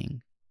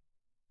leaving.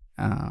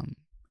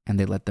 And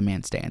they let the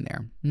man stay in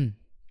there.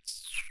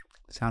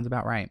 Sounds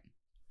about right.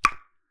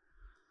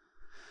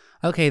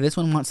 Okay, this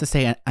one wants to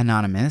stay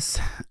anonymous.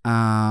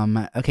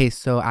 Okay,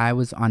 so I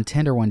was on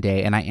Tinder one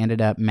day and I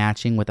ended up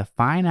matching with a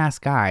fine ass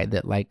guy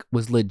that like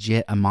was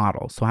legit a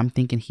model. So I'm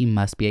thinking he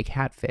must be a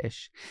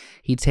catfish.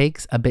 He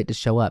takes a bit to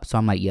show up. So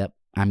I'm like, yep,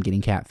 I'm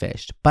getting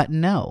catfished. But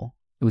no,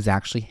 it was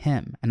actually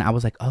him. And I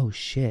was like, oh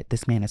shit,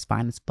 this man is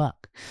fine as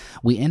fuck.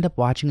 We end up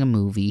watching a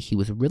movie. He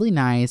was really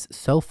nice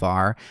so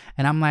far.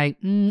 And I'm like,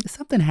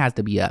 something has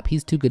to be up.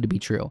 He's too good to be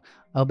true.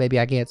 Oh, baby,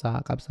 I can't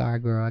talk. I'm sorry,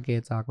 girl. I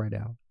can't talk right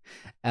now.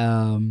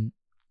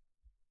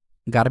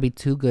 Gotta be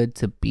too good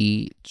to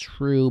be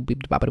true.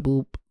 Beep, bop,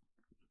 boop.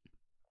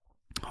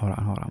 Hold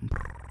on.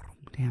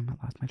 Damn, I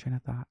lost my train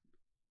of thought.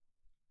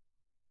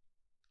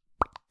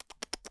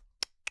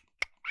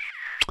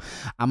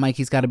 I'm like,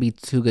 he's got to be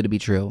too good to be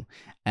true.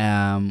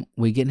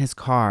 We get in his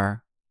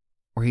car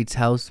where he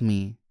tells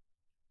me,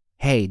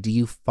 hey, do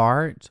you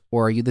fart?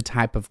 Or are you the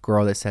type of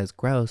girl that says,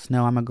 gross?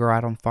 No, I'm a girl.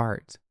 I don't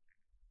fart.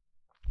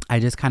 I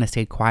just kind of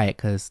stayed quiet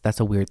because that's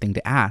a weird thing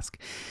to ask.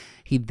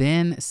 He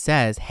then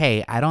says,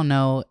 hey, I don't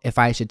know if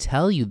I should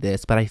tell you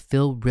this, but I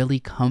feel really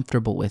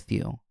comfortable with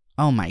you.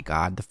 Oh my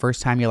God. The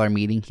first time y'all are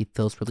meeting, he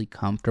feels really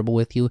comfortable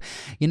with you.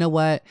 You know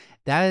what?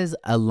 That is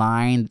a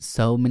line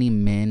so many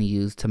men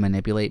use to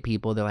manipulate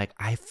people. They're like,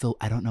 I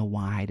don't know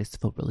why. I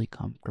just feel really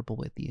comfortable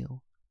with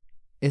you.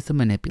 It's a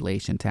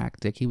manipulation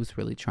tactic. He was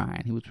really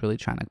trying. He was really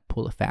trying to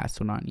pull a fast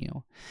one on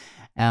you.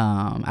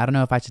 I don't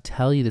know if I should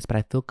tell you this, but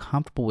I feel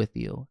comfortable with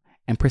you.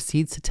 And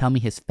proceeds to tell me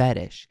his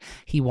fetish.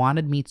 He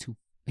wanted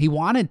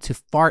to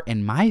fart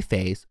in my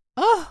face.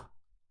 Oh!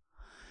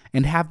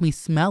 And have me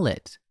smell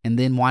it, and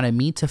then wanted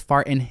me to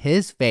fart in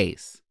his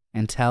face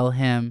and tell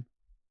him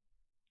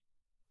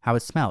how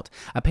it smelled.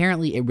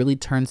 Apparently, it really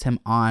turns him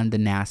on the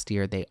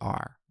nastier they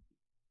are.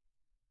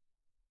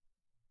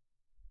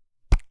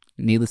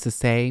 Needless to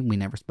say, we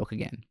never spoke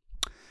again.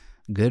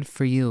 Good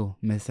for you,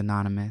 Miss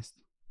Anonymous.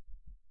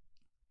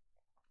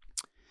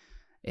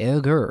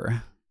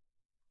 Egger.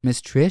 Miss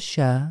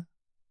Trisha.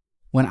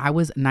 When I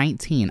was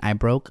 19, I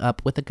broke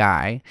up with a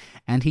guy,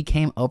 and he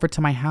came over to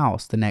my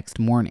house the next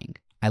morning.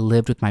 I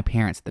lived with my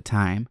parents at the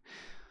time.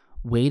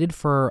 Waited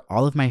for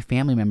all of my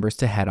family members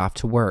to head off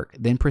to work,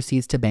 then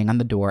proceeds to bang on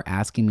the door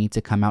asking me to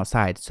come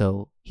outside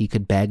so he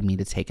could beg me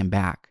to take him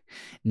back.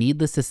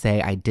 Needless to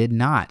say, I did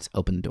not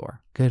open the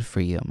door. Good for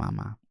you,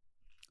 mama.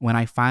 When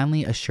I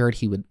finally assured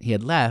he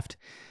had left,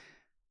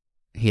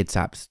 he had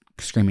stopped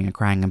screaming and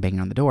crying and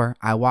banging on the door.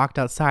 I walked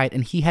outside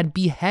and he had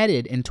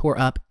beheaded and tore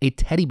up a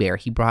teddy bear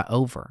he brought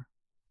over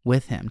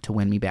with him to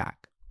win me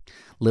back.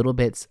 Little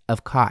bits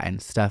of cotton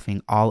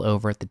stuffing all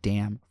over the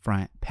damn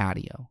front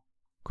patio.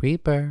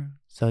 Creeper.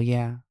 So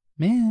yeah,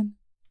 man.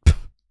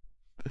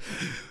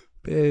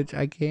 Bitch,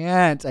 I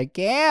can't.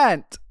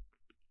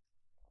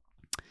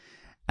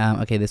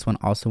 Okay, this one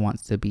also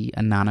wants to be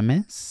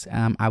anonymous.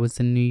 I was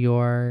in New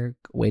York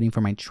waiting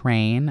for my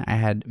train. I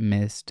had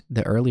missed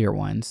the earlier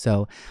one,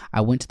 so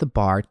I went to the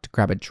bar to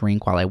grab a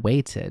drink while I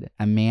waited.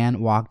 A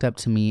man walked up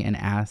to me and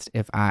asked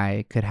if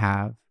he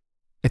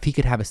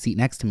could have a seat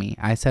next to me.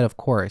 I said, of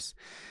course,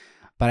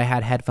 but I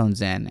had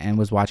headphones in and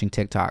was watching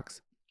TikToks.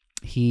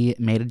 He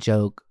made a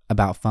joke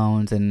about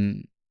phones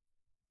and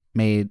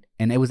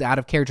it was out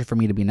of character for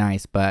me to be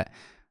nice, but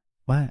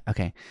what?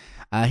 Okay.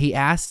 He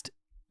asked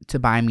to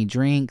buy me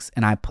drinks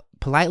and I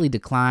politely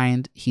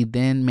declined. He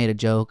then made a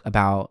joke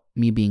about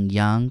me being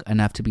young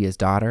enough to be his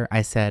daughter.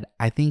 I said,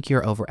 I think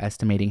you're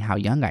overestimating how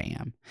young I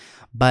am,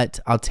 but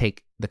I'll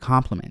take the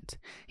compliment.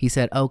 He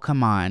said, oh,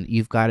 come on,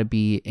 you've got to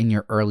be in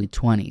your early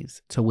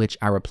 20s. To which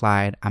I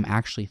replied, I'm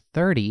actually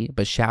 30,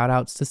 but shout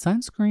outs to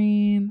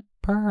sunscreen.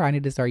 I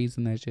need to start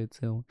using that shit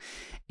too.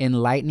 In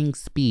lightning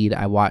speed,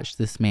 I watched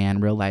this man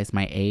realize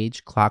my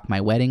age, clock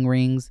my wedding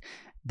rings,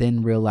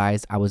 then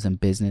realized I was in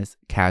business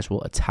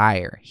casual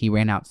attire. He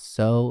ran out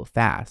so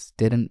fast,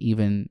 didn't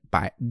even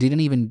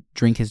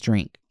drink his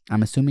drink.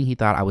 I'm assuming he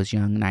thought I was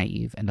young,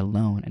 naive, and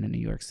alone in a New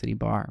York City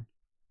bar.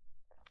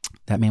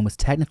 That man was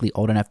technically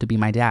old enough to be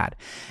my dad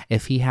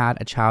if he had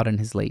a child in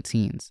his late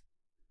teens.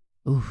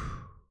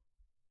 Oof.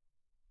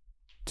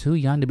 Too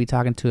young to be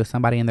talking to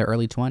somebody in their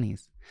early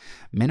 20s.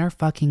 Men are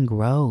fucking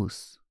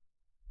gross.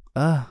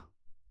 Ugh.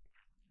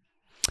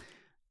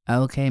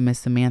 Okay, Miss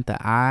Samantha,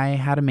 I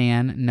had a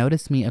man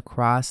notice me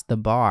across the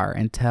bar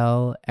and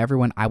tell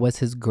everyone I was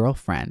his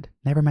girlfriend.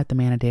 Never met the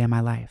man a day in my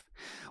life.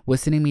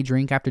 Was sending me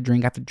drink after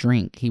drink after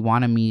drink. He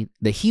wanted me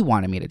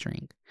to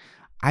drink.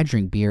 I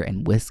drink beer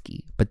and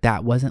whiskey, but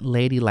that wasn't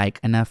ladylike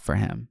enough for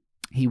him.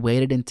 He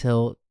waited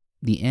until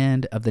the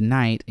end of the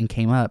night and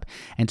came up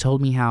and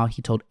told me how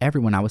he told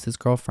everyone I was his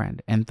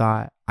girlfriend and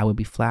thought I would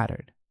be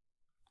flattered.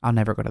 I'll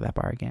never go to that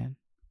bar again.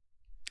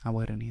 I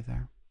wouldn't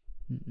either.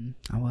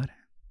 I wouldn't.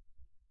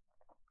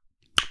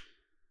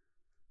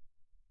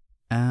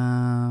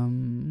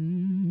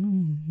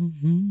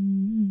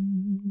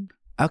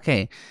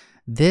 Okay,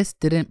 this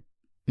didn't,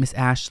 Miss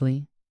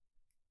Ashley,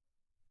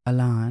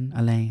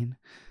 Elaine,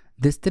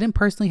 this didn't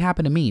personally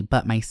happen to me,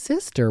 but my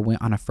sister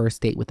went on a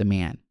first date with a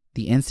man.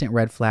 The instant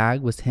red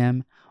flag was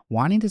him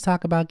wanting to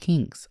talk about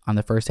kinks on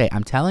the first date.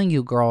 I'm telling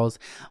you, girls,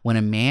 when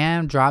a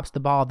man drops the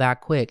ball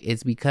that quick,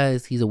 it's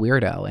because he's a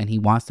weirdo and he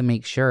wants to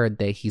make sure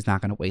that he's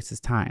not going to waste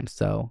his time.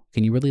 So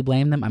can you really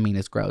blame them? I mean,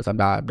 it's gross. I'm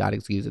not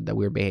excusing the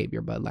weird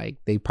behavior, but like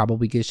they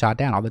probably get shot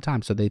down all the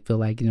time. So they feel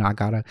like,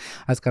 I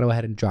just gotta go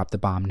ahead and drop the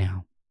bomb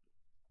now.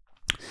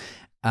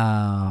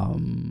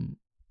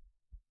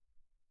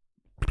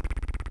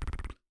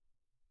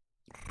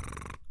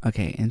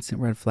 Okay,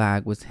 instant red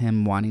flag was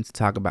him wanting to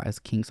talk about his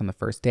kinks on the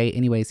first date.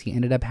 Anyways, he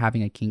ended up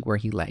having a kink where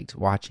he liked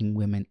watching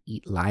women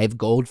eat live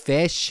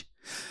goldfish.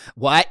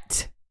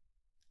 What?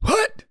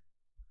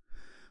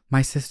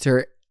 My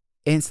sister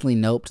instantly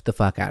noped the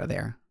fuck out of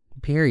there.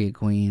 Period,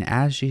 queen,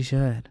 as she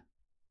should.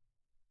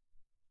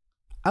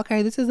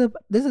 Okay, this is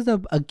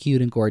a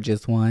cute and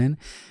gorgeous one.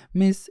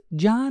 Miss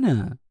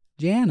Jana.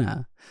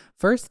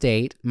 First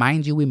date,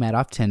 mind you, we met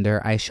off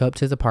Tinder. I show up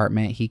to his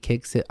apartment. He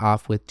kicks it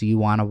off with, do you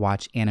want to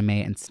watch anime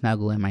and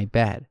snuggle in my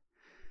bed?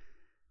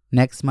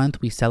 Next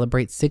month, we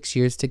celebrate 6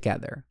 years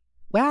together.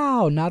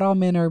 Wow, not all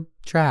men are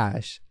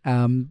trash.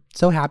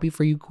 So happy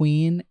for you,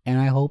 queen. And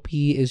I hope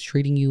he is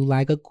treating you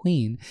like a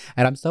queen.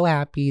 And I'm so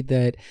happy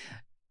that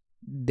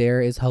there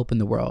is hope in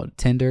the world.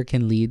 Tinder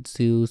can lead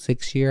to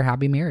 6-year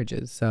happy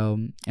marriages. So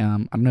I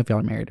don't know if y'all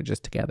are married or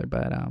just together,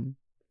 but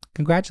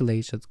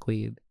congratulations,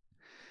 queen.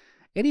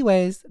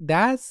 Anyways,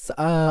 that's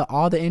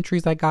all the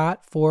entries I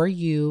got for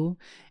you.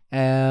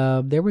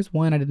 There was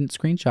one I didn't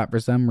screenshot for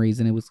some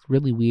reason. It was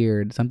really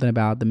weird. Something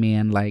about the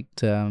man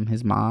liked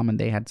his mom and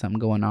they had something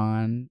going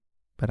on.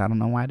 But I don't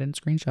know why I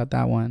didn't screenshot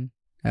that one.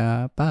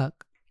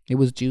 Fuck. It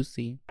was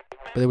juicy.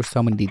 But there were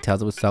so many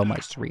details. It was so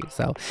much to read.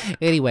 So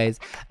anyways,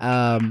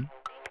 I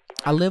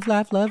live,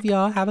 laugh, love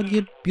y'all. Have a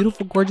good,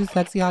 beautiful, gorgeous,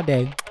 sexy hot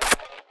day.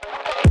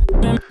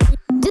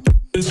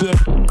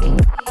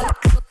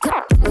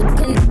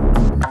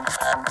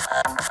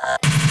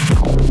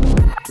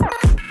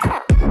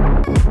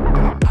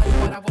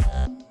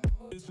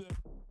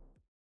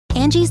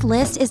 Angie's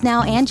List is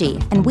now Angie,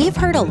 and we've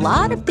heard a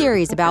lot of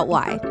theories about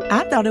why.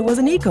 I thought it was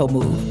an eco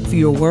move.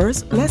 Fewer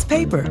words, less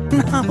paper.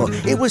 No,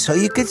 it was so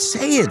you could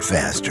say it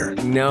faster.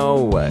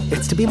 No,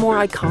 it's to be more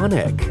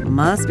iconic.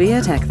 Must be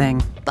a tech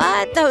thing.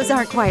 But those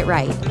aren't quite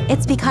right.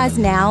 It's because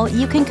now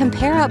you can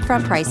compare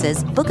upfront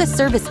prices, book a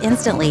service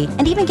instantly,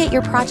 and even get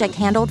your project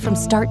handled from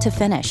start to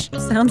finish.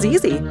 Sounds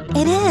easy.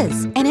 It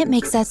is, and it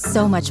makes us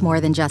so much more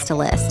than just a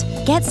list.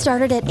 Get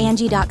started at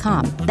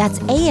Angie.com. That's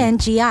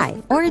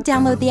ANGI, or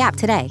download the app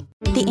today.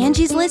 The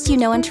Angie's List you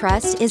know and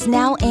trust is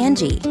now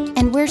Angie,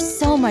 and we're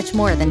so much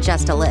more than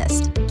just a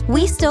list.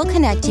 We still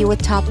connect you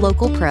with top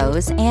local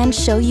pros and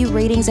show you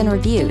ratings and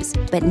reviews,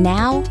 but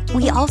now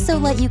we also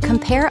let you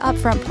compare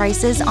upfront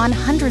prices on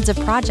hundreds of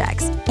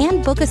projects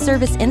and book a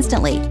service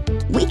instantly.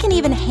 We can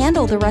even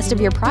handle the rest of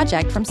your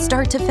project from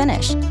start to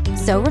finish.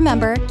 So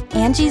remember,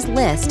 Angie's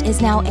List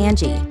is now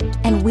Angie,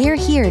 and we're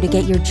here to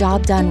get your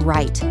job done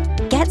right.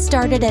 Get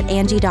started at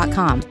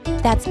Angie.com.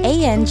 That's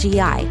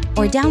ANGI,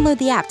 or download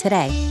the app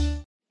today.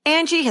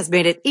 Angie has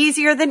made it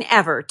easier than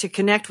ever to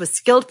connect with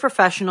skilled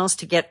professionals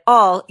to get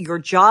all your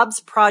jobs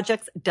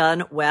projects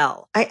done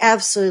well. I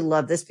absolutely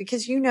love this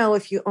because, you know,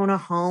 if you own a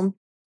home,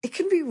 it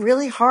can be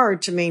really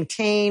hard to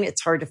maintain.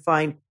 It's hard to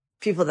find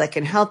people that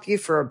can help you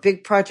for a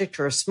big project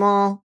or a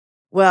small.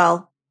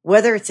 Well,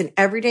 whether it's in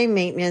everyday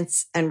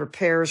maintenance and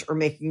repairs or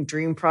making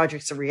dream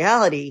projects a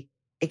reality,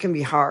 it can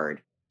be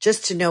hard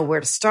just to know where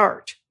to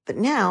start. But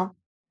now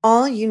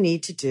all you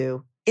need to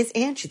do is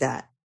Angie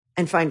that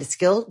and find a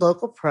skilled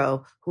local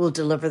pro who will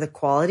deliver the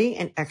quality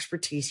and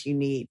expertise you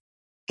need.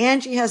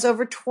 Angie has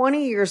over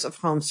 20 years of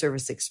home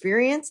service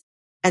experience,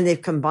 and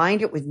they've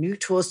combined it with new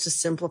tools to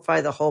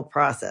simplify the whole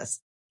process.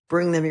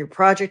 Bring them your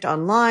project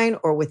online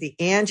or with the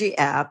Angie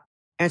app.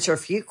 Answer a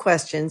few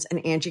questions,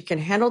 and Angie can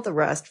handle the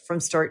rest from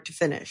start to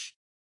finish.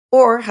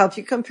 Or help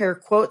you compare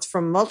quotes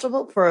from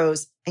multiple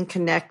pros and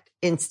connect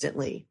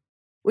instantly,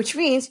 which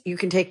means you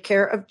can take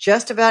care of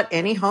just about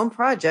any home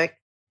project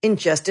in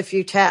just a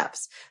few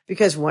taps.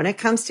 Because when it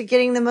comes to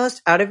getting the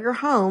most out of your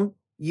home,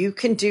 you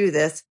can do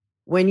this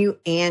when you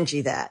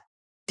Angie that.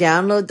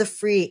 Download the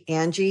free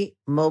Angie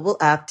mobile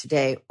app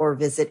today or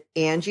visit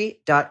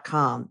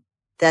Angie.com.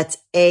 That's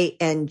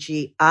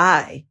ANGI.com.